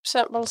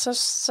eksempel,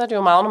 så er det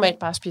jo meget normalt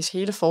bare at spise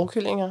hele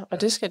forkyllinger,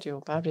 og det skal de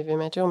jo bare blive ved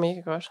med. Det er jo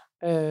mega godt.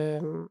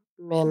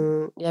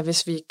 Men ja,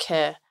 hvis vi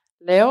kan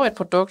lave et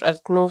produkt, og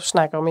nu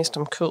snakker jeg jo mest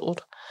om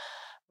kødet,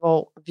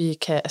 hvor vi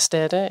kan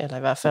erstatte, eller i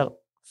hvert fald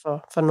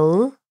for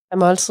nogen af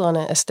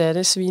måltiderne,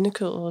 erstatte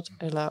svinekødet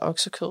eller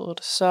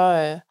oksekødet,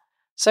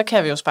 så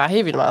kan vi jo spare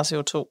helt vildt meget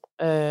CO2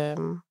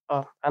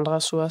 og andre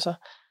ressourcer.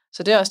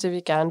 Så det er også det,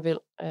 vi gerne vil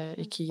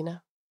i Kina.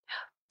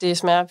 Det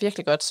smager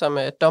virkelig godt som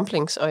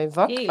dumplings og i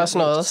wok og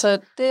sådan noget, så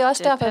det er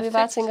også derfor, vi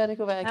bare tænker, at det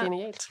kunne være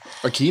genialt.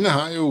 Og Kina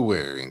har jo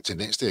en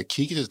tendens til at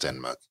kigge til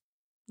Danmark.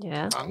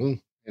 Ja.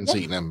 Mange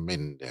henseender,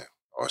 men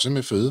også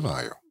med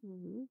fødevarer jo.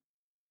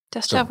 Det er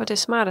også derfor, det er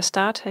smart at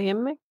starte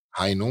herhjemme, ikke?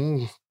 Har I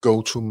nogen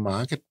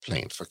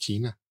go-to-market-plan for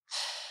Kina?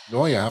 Nu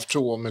har jeg haft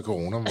 2 år med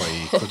corona, hvor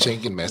I kunne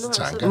tænke en masse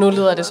tanker. Nu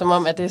lyder det som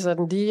om, at det er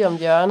sådan lige om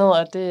hjørnet,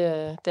 og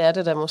det er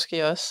det da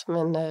måske også.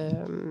 Men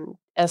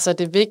altså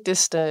det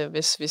vigtigste,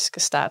 hvis vi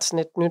skal starte sådan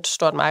et nyt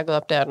stort marked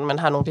op, det er, at man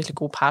har nogle virkelig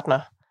gode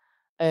partnere.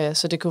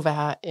 Så det kunne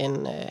være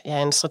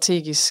en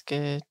strategisk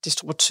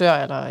distributør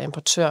eller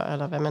importør,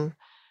 eller hvad man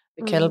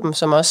vil kalde dem,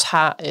 som også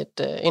har en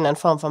eller anden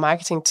form for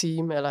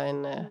marketingteam, eller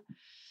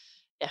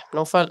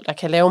nogle folk, der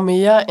kan lave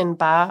mere end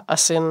bare at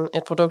sende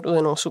et produkt ud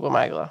i nogle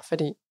supermarkeder,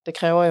 fordi det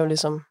kræver jo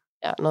ligesom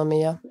noget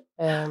mere.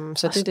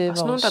 Så det er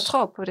også nogen, der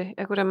tror på det.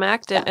 Jeg kunne da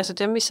mærke det. Ja. Altså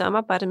dem, vi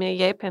samarbejdede med i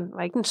Japan,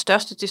 var ikke den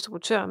største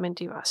distributør, men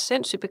de var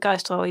sindssygt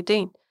begejstrede over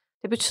ideen.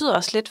 Det betyder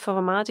også lidt for,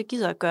 hvor meget det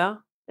gider at gøre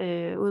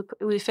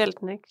ude i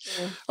felten, ikke?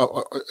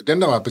 Og dem,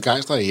 der var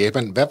begejstrede i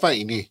Japan, hvad var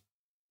egentlig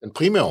den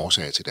primære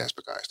årsag til deres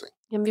begejstring?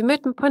 Jamen, vi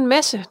mødte dem på en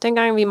messe.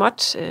 Dengang vi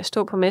måtte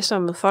stå på messer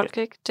og møde folk,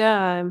 ikke?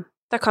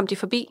 Der kom de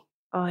forbi,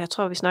 og jeg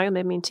tror, vi snakkede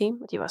med dem i en time,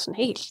 og de var sådan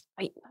helt,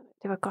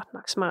 det var godt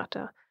nok smart,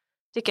 og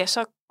det gav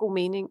så god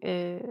mening. De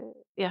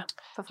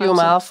er jo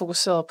meget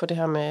fokuseret på det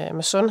her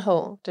med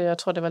sundhed. Jeg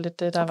tror, det var lidt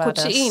det, der var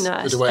proteiner,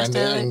 deres... Det var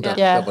ernæring,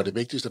 der var det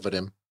vigtigste for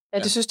dem. Ja,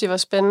 det synes de var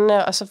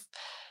spændende, og så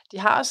de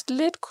har også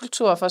lidt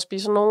kultur for at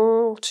spise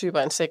nogle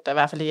typer insekter, i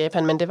hvert fald i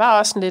Japan, men det var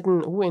også lidt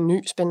en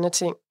ny spændende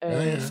ting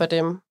for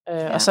dem.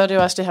 Og så er det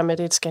jo også det her med, at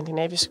det er et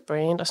skandinavisk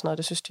brand og sådan noget,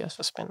 det synes de også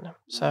var spændende.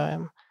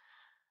 Så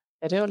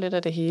det er jo lidt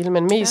af det hele,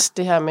 men mest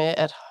det her med,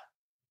 at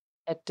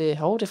det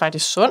er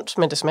faktisk sundt,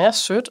 men det smager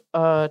sødt,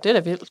 og det er da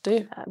vildt.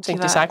 Det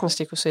tænkte de sagtens,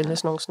 de kunne sælge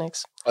sådan nogle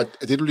snacks. Og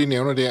det, du lige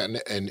nævner der,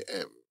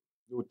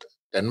 nu er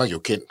Danmark jo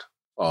kendt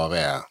for at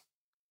være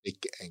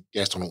en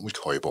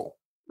gastronomisk højborg.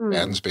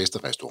 Verdens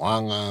bedste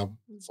restauranter,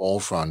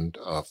 forefront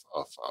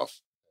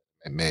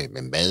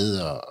med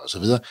mad og så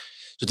videre.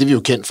 Så det er vi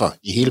jo kendt for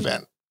i hele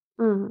verden.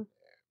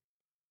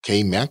 Kan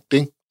I mærke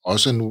det?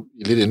 Også nu,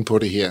 I er lidt inde på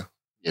det her.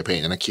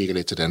 Japanerne kigger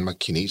lidt til Danmark,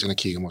 kineserne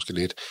kigger måske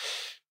lidt.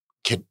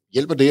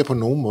 Hjælper det jer på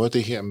nogen måde,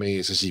 det her med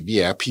at sige, vi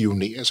er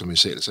pionerer, som I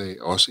selv sagde,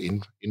 også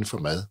inden for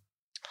mad,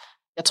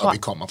 og vi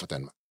kommer fra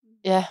Danmark?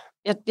 Ja,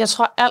 jeg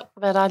tror alt,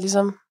 hvad der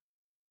ligesom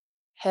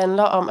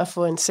handler om at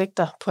få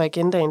insekter på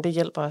agendaen, det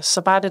hjælper os.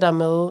 Så bare det der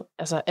med,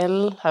 altså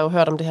alle har jo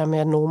hørt om det her med,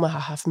 at Noma har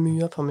haft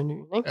myrer på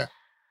menuen, ikke? Ja.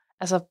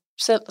 Altså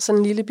selv sådan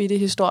en lille bitte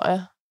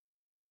historie,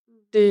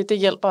 det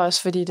hjælper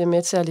os, fordi det er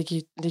med til at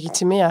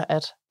legitimere,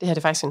 at det her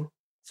det er faktisk en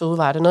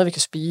fødevare, det er noget, vi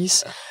kan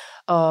spise. Ja.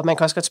 Og man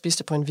kan også godt spise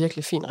det på en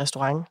virkelig fin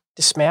restaurant.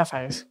 Det smager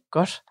faktisk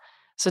godt.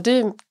 Så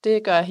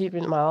det gør jeg helt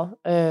vildt meget.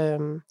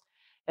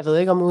 Jeg ved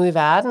ikke om ude i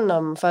verden,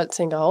 om folk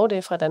tænker, det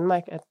er fra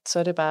Danmark, at så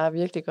er det bare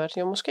virkelig godt.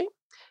 Jo, måske.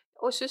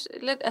 Jeg synes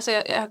lidt, altså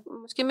jeg har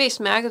måske mest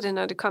mærket det,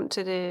 når det kom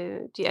til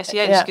de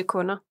asiatiske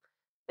kunder.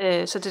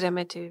 Så det der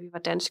med, at vi var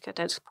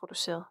dansk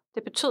produceret,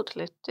 det betød det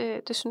lidt.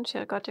 Det synes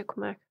jeg godt, jeg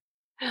kunne mærke.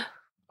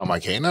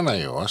 Amerikanerne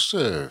er jo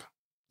også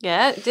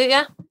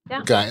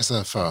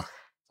begejstrede for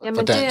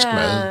dansk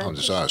mad, om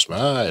det så er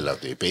smør, eller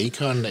det er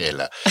bacon,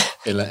 eller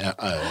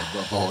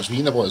vores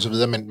wienerbrød og så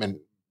videre, men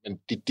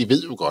de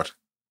ved jo godt,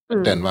 at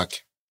Danmark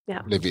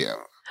leverer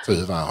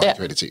fødevarer af høj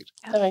kvalitet.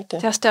 Ja, det er rigtigt.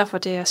 Det er også derfor,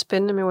 det er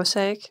spændende med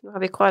USA, ikke? Nu har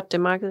vi ikke rørt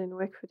det marked endnu,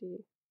 ikke? Fordi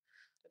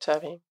det tør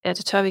vi ikke. Ja,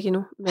 det tør vi ikke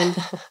endnu, men jeg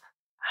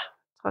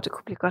tror, det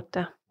kunne blive godt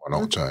der.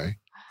 Hvornår tør I?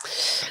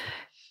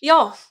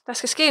 Jo, der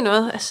skal ske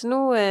noget. Altså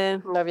nu...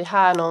 Når vi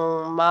har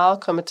nogle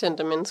meget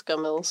kompetente mennesker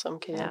med, som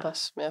kan hjælpe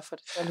os med at få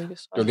det til at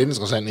lykkes. Det er jo lidt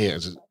interessant her,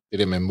 altså det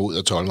der med mod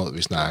og tålmod,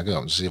 vi snakkede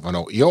om. Så siger,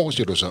 hvornår i år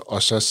siger du så,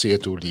 og så siger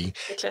du lige... Det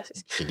er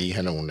klassisk. Skal lige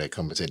have nogle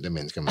kompetente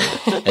mennesker med.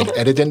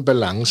 Er det den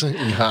balance,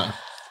 I har? Ja,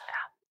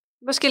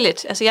 måske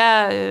lidt. Altså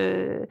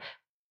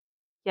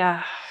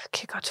jeg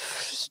kan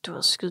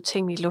godt skyde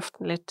ting i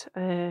luften lidt,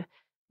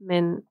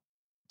 men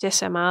det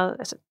ser meget...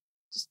 Altså,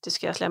 det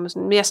skal jeg også lære mig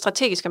sådan mere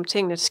strategisk om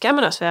tingene. Det skal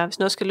man også være, hvis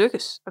noget skal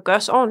lykkes og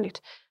gøres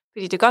ordentligt.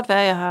 Fordi det kan godt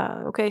være, at jeg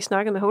har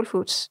snakket med Whole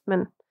Foods, men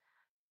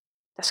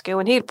der skal jo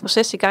en hel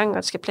proces i gang, og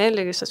det skal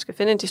planlægges, og skal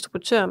finde en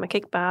distributør. Man kan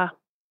ikke bare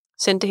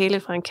sende det hele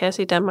fra en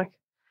kasse i Danmark.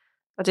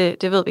 Og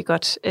det ved vi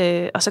godt.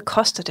 Og så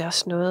koster det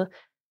også noget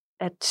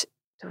at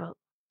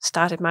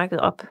starte et marked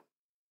op. Det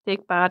er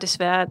ikke bare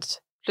desværre at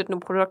flytte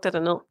nogle produkter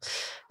derned.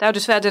 Der er jo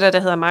desværre det der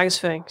hedder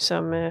markedsføring,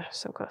 som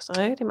koster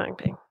rigtig mange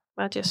penge.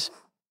 Marges.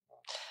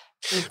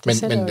 Men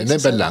den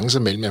der balance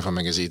mellem, for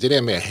man kan sige, det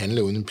der med at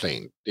handle uden en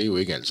plan, det er jo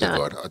ikke altid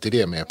godt. Og det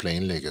der med at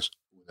planlægge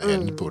og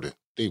handle på det,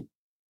 det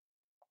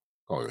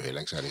går jo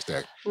heller ikke særlig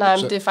stærkt. Nej,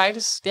 men det er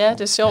faktisk,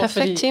 det er sjovt,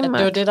 fordi det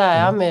er jo det, der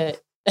er med...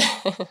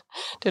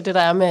 det er det,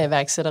 der er med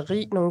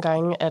iværksætteri nogle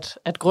gange,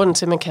 at grunden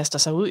til, at man kaster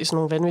sig ud i sådan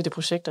nogle vanvittige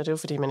projekter, det er jo,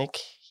 fordi man ikke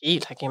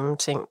helt har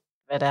gennemtænkt,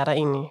 hvad der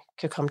egentlig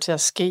kan komme til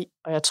at ske.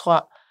 Og jeg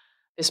tror,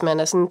 hvis man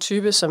er sådan en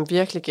type, som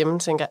virkelig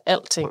gennemtænker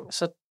alting,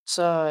 så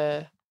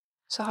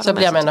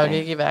bliver man nok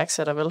ikke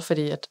iværksætter, vel?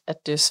 Fordi at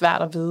det er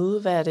svært at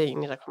vide, hvad er det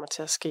egentlig, der kommer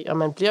til at ske. Og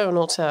man bliver jo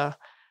nødt til at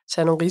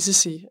tage nogle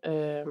risici.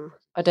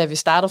 Og da vi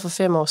startede for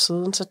 5 år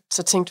siden,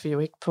 så tænkte vi jo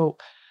ikke på,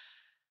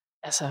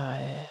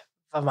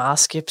 hvor meget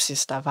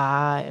skepsis der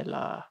var,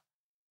 eller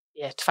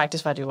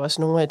faktisk var det jo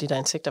også nogle af de der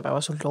insekter, var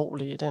også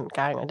ulovlige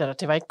dengang, og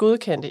det var ikke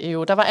godkendt i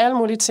EU. Der var alle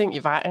mulige ting i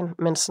vejen,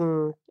 men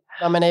sådan,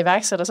 når man er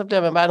iværksætter, så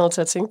bliver man bare nødt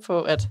til at tænke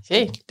på, at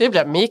hey, det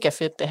bliver mega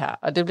fedt det her,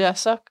 og det bliver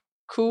så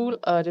cool,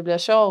 og det bliver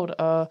sjovt,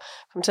 og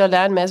kommer til at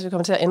lære en masse, vi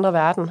kommer til at ændre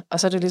verden, og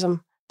så er det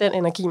ligesom den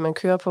energi, man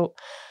kører på.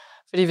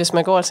 Fordi hvis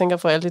man går og tænker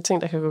på alle de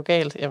ting, der kan gå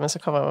galt, jamen så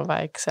kommer man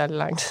bare ikke særlig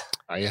langt.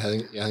 Nej, jeg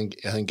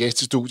havde en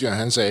gæst i studiet, og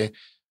han sagde,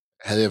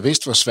 havde jeg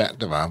vidst, hvor svært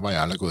det var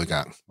jeg aldrig gået i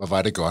gang. Hvor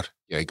var det godt,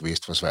 jeg ikke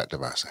vidste, hvor svært det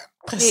var, sagde han.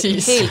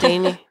 Præcis. Helt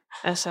enig.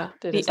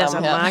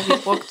 Mark, vi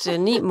brugte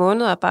 9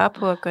 måneder bare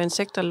på at gøre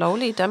insekter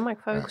lovlige i Danmark,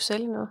 før vi kunne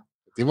sælge noget.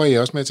 Det var I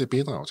også med til at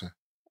bidrage til.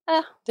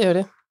 Ja, det er jo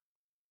det.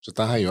 Så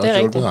der har I også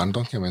hjulpet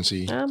andre, kan man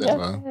sige. Ja,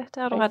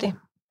 der har du ret i.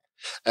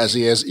 Altså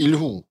jeres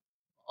ildhu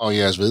og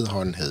jeres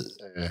vedholdenhed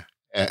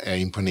er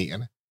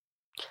imponerende.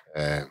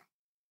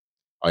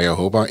 Og jeg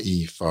håber,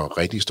 I får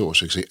rigtig stor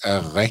succes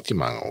af rigtig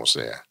mange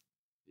årsager.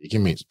 Ikke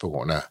mindst på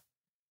grund af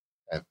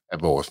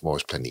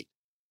vores planet.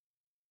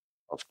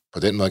 Og på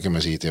den måde kan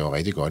man sige, at det var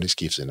rigtig godt, I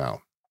skiftede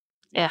navn.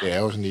 Ja. Det er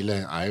jo sådan en lille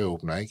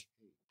eye-opener, ikke?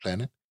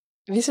 Planet.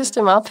 Vi synes, det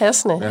er meget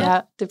passende.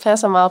 Ja, det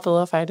passer meget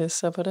bedre faktisk,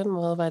 så på den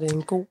måde var det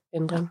en god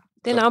ændring.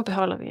 Det navn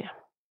beholder vi.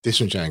 Det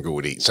synes jeg er en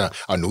god idé.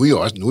 Og nu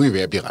er I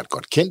ved at blive ret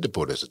godt kendte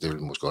på det, så det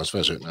vil måske også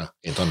være synd at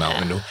ændre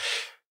navnet nu.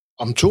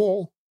 Om 2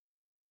 år,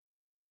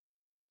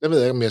 der ved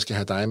jeg ikke, om jeg skal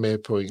have dig med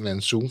på en eller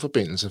anden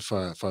Zoom-forbindelse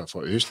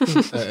fra Østen,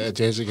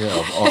 Jessica,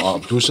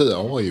 og du sidder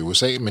over i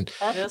USA, men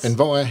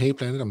hvor er Hey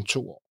Planet om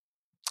 2 år?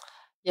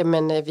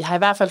 Jamen, vi har i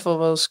hvert fald fået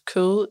vores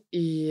kød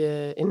i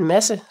en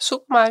masse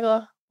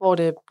supermarkeder, hvor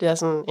det bliver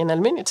sådan en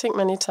almindelig ting,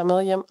 man lige tager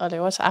med hjem og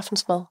laver til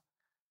aftensmad.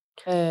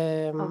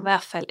 Og i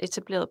hvert fald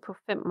etableret på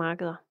 5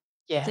 markeder.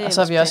 Ja, og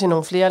så er vi også i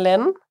nogle flere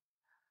lande.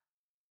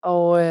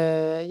 Og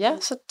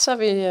så er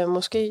vi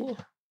måske...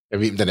 Jeg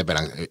ved, den er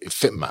balance.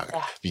 5 markeder.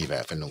 Ja. Vi er i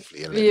hvert fald nogle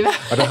flere lande.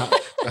 Og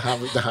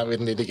der har vi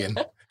den lidt igen.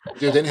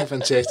 Det er jo den her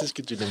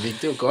fantastiske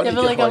dynamik. Det er jo godt, jeg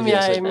ved ikke, om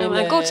jeg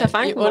er god til at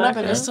fange i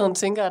underbevidstheden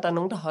tænker, at der er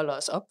nogen, der holder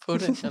os op på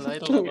det, eller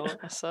et eller andet.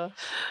 Og så, det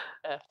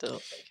ved jeg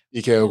ikke.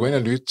 I kan jo gå ind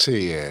og lytte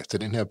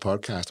til den her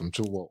podcast om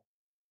 2 år.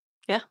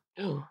 Ja.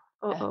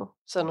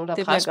 Så nu der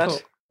er pres på.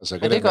 Og så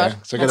kan det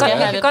godt. Så kan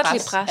det godt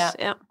lide pres,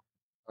 ja.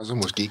 Og så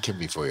måske kan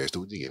vi få jer i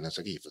studiet igen, og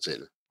så kan I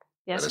fortælle.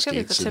 Ja, så skal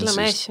vi fortælle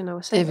om Asien og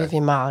USA. Det vil vi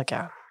meget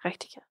gerne.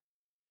 Rigtig gerne.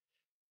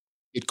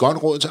 Et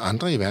godt råd til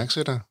andre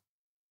iværksættere?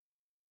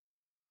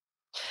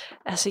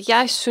 Altså,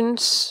 jeg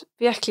synes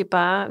virkelig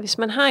bare, hvis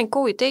man har en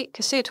god idé,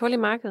 kan se et hul i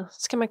markedet, så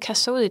skal man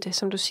kaste sig ud i det,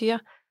 som du siger.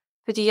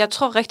 Fordi jeg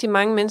tror rigtig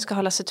mange mennesker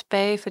holder sig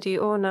tilbage, fordi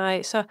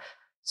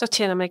så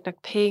tjener man ikke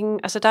nok penge.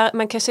 Altså,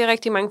 man kan se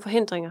rigtig mange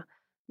forhindringer.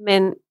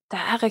 Men der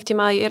er rigtig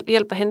meget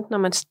hjælp at hente, når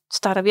man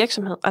starter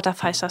virksomhed, og der er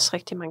faktisk også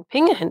rigtig mange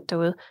penge at hente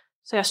derude.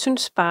 Så jeg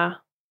synes bare,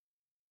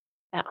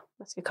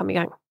 man skal komme i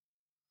gang.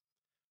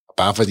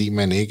 Bare fordi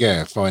man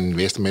ikke får en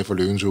investor med for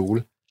Løvens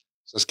Hule,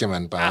 så skal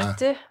man bare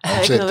det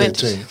er ikke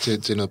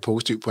nødvendigt. til noget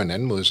positivt på en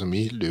anden måde, som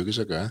I lykkes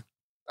at gøre.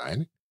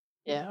 Dejligt.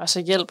 Ja, og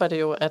så hjælper det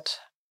jo,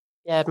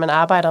 at man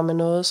arbejder med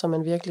noget, som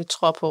man virkelig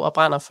tror på og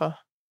brænder for.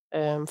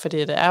 Fordi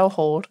det er jo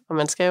hårdt, og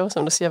man skal jo,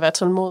 som du siger, være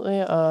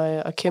tålmodig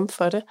og kæmpe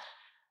for det.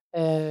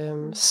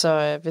 Så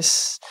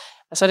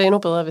er det endnu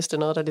bedre, hvis det er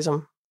noget, der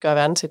ligesom gør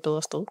verden til et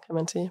bedre sted, kan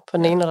man sige, på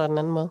den ene eller den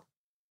anden måde.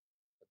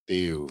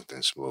 Det er jo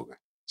den smukke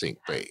ting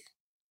bag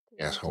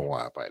jeres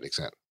hårde arbejde, ikke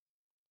sandt?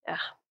 Ja.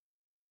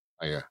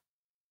 Og jeg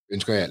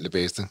ønsker jer alt det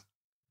bedste.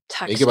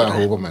 Tak. Ikke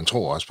bare håber, man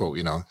tror også på, at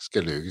I nok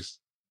skal lykkes.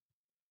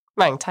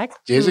 Mange tak.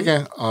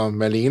 Jessica og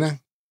Malena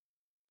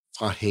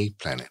fra Hey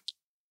Planet.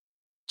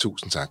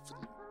 Tusind tak,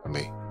 fordi I var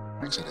med.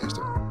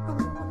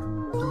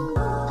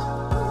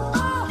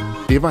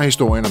 Det var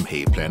historien om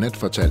Hey Planet,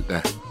 fortalt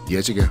af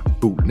Jessica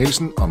Buhl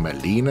Nielsen og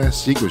Malena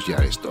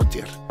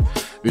Sigurdsjærisdottir.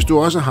 Hvis du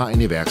også har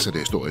en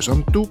iværksætterhistorie,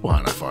 som du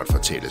brænder for at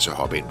fortælle, så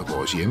hop ind på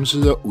vores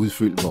hjemmeside og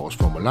udfyld vores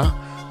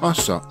formular, og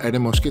så er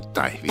det måske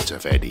dig, vi tager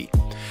fat i.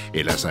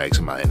 Ellers er der ikke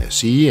så meget andet at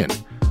sige end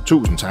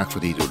tusind tak,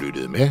 fordi du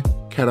lyttede med.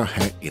 Kan du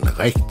have en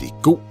rigtig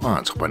god og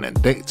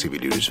entreprenant dag, til vi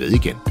lyttes ved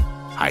igen.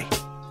 Hej.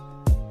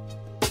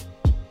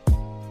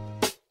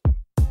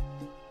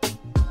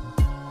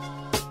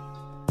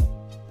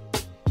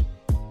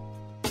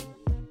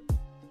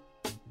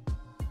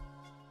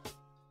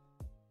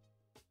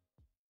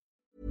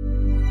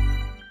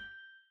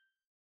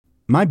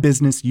 My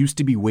business used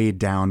to be weighed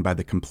down by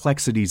the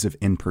complexities of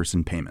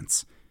in-person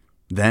payments.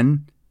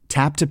 Then,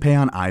 Tap to Pay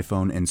on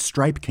iPhone and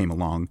Stripe came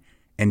along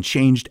and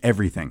changed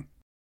everything.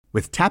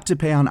 With Tap to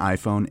Pay on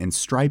iPhone and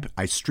Stripe,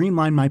 I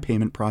streamlined my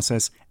payment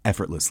process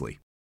effortlessly.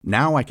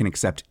 Now I can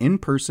accept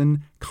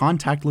in-person,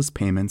 contactless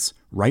payments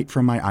right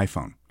from my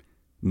iPhone.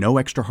 No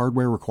extra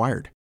hardware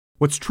required.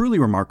 What's truly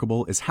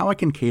remarkable is how I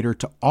can cater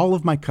to all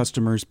of my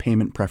customers'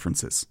 payment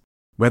preferences.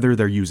 Whether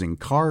they're using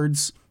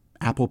cards,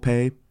 Apple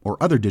Pay, or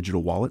other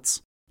digital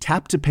wallets,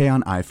 Tap to Pay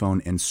on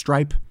iPhone and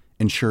Stripe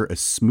ensure a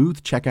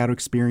smooth checkout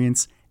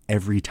experience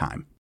every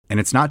time. And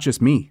it's not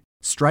just me.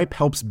 Stripe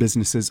helps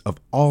businesses of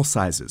all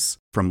sizes,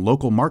 from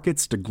local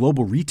markets to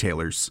global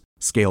retailers,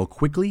 scale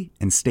quickly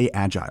and stay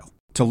agile.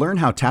 To learn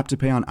how Tap to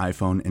Pay on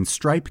iPhone and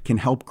Stripe can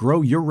help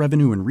grow your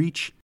revenue and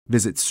reach,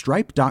 visit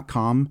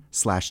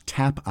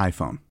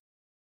stripe.com/tapiphone.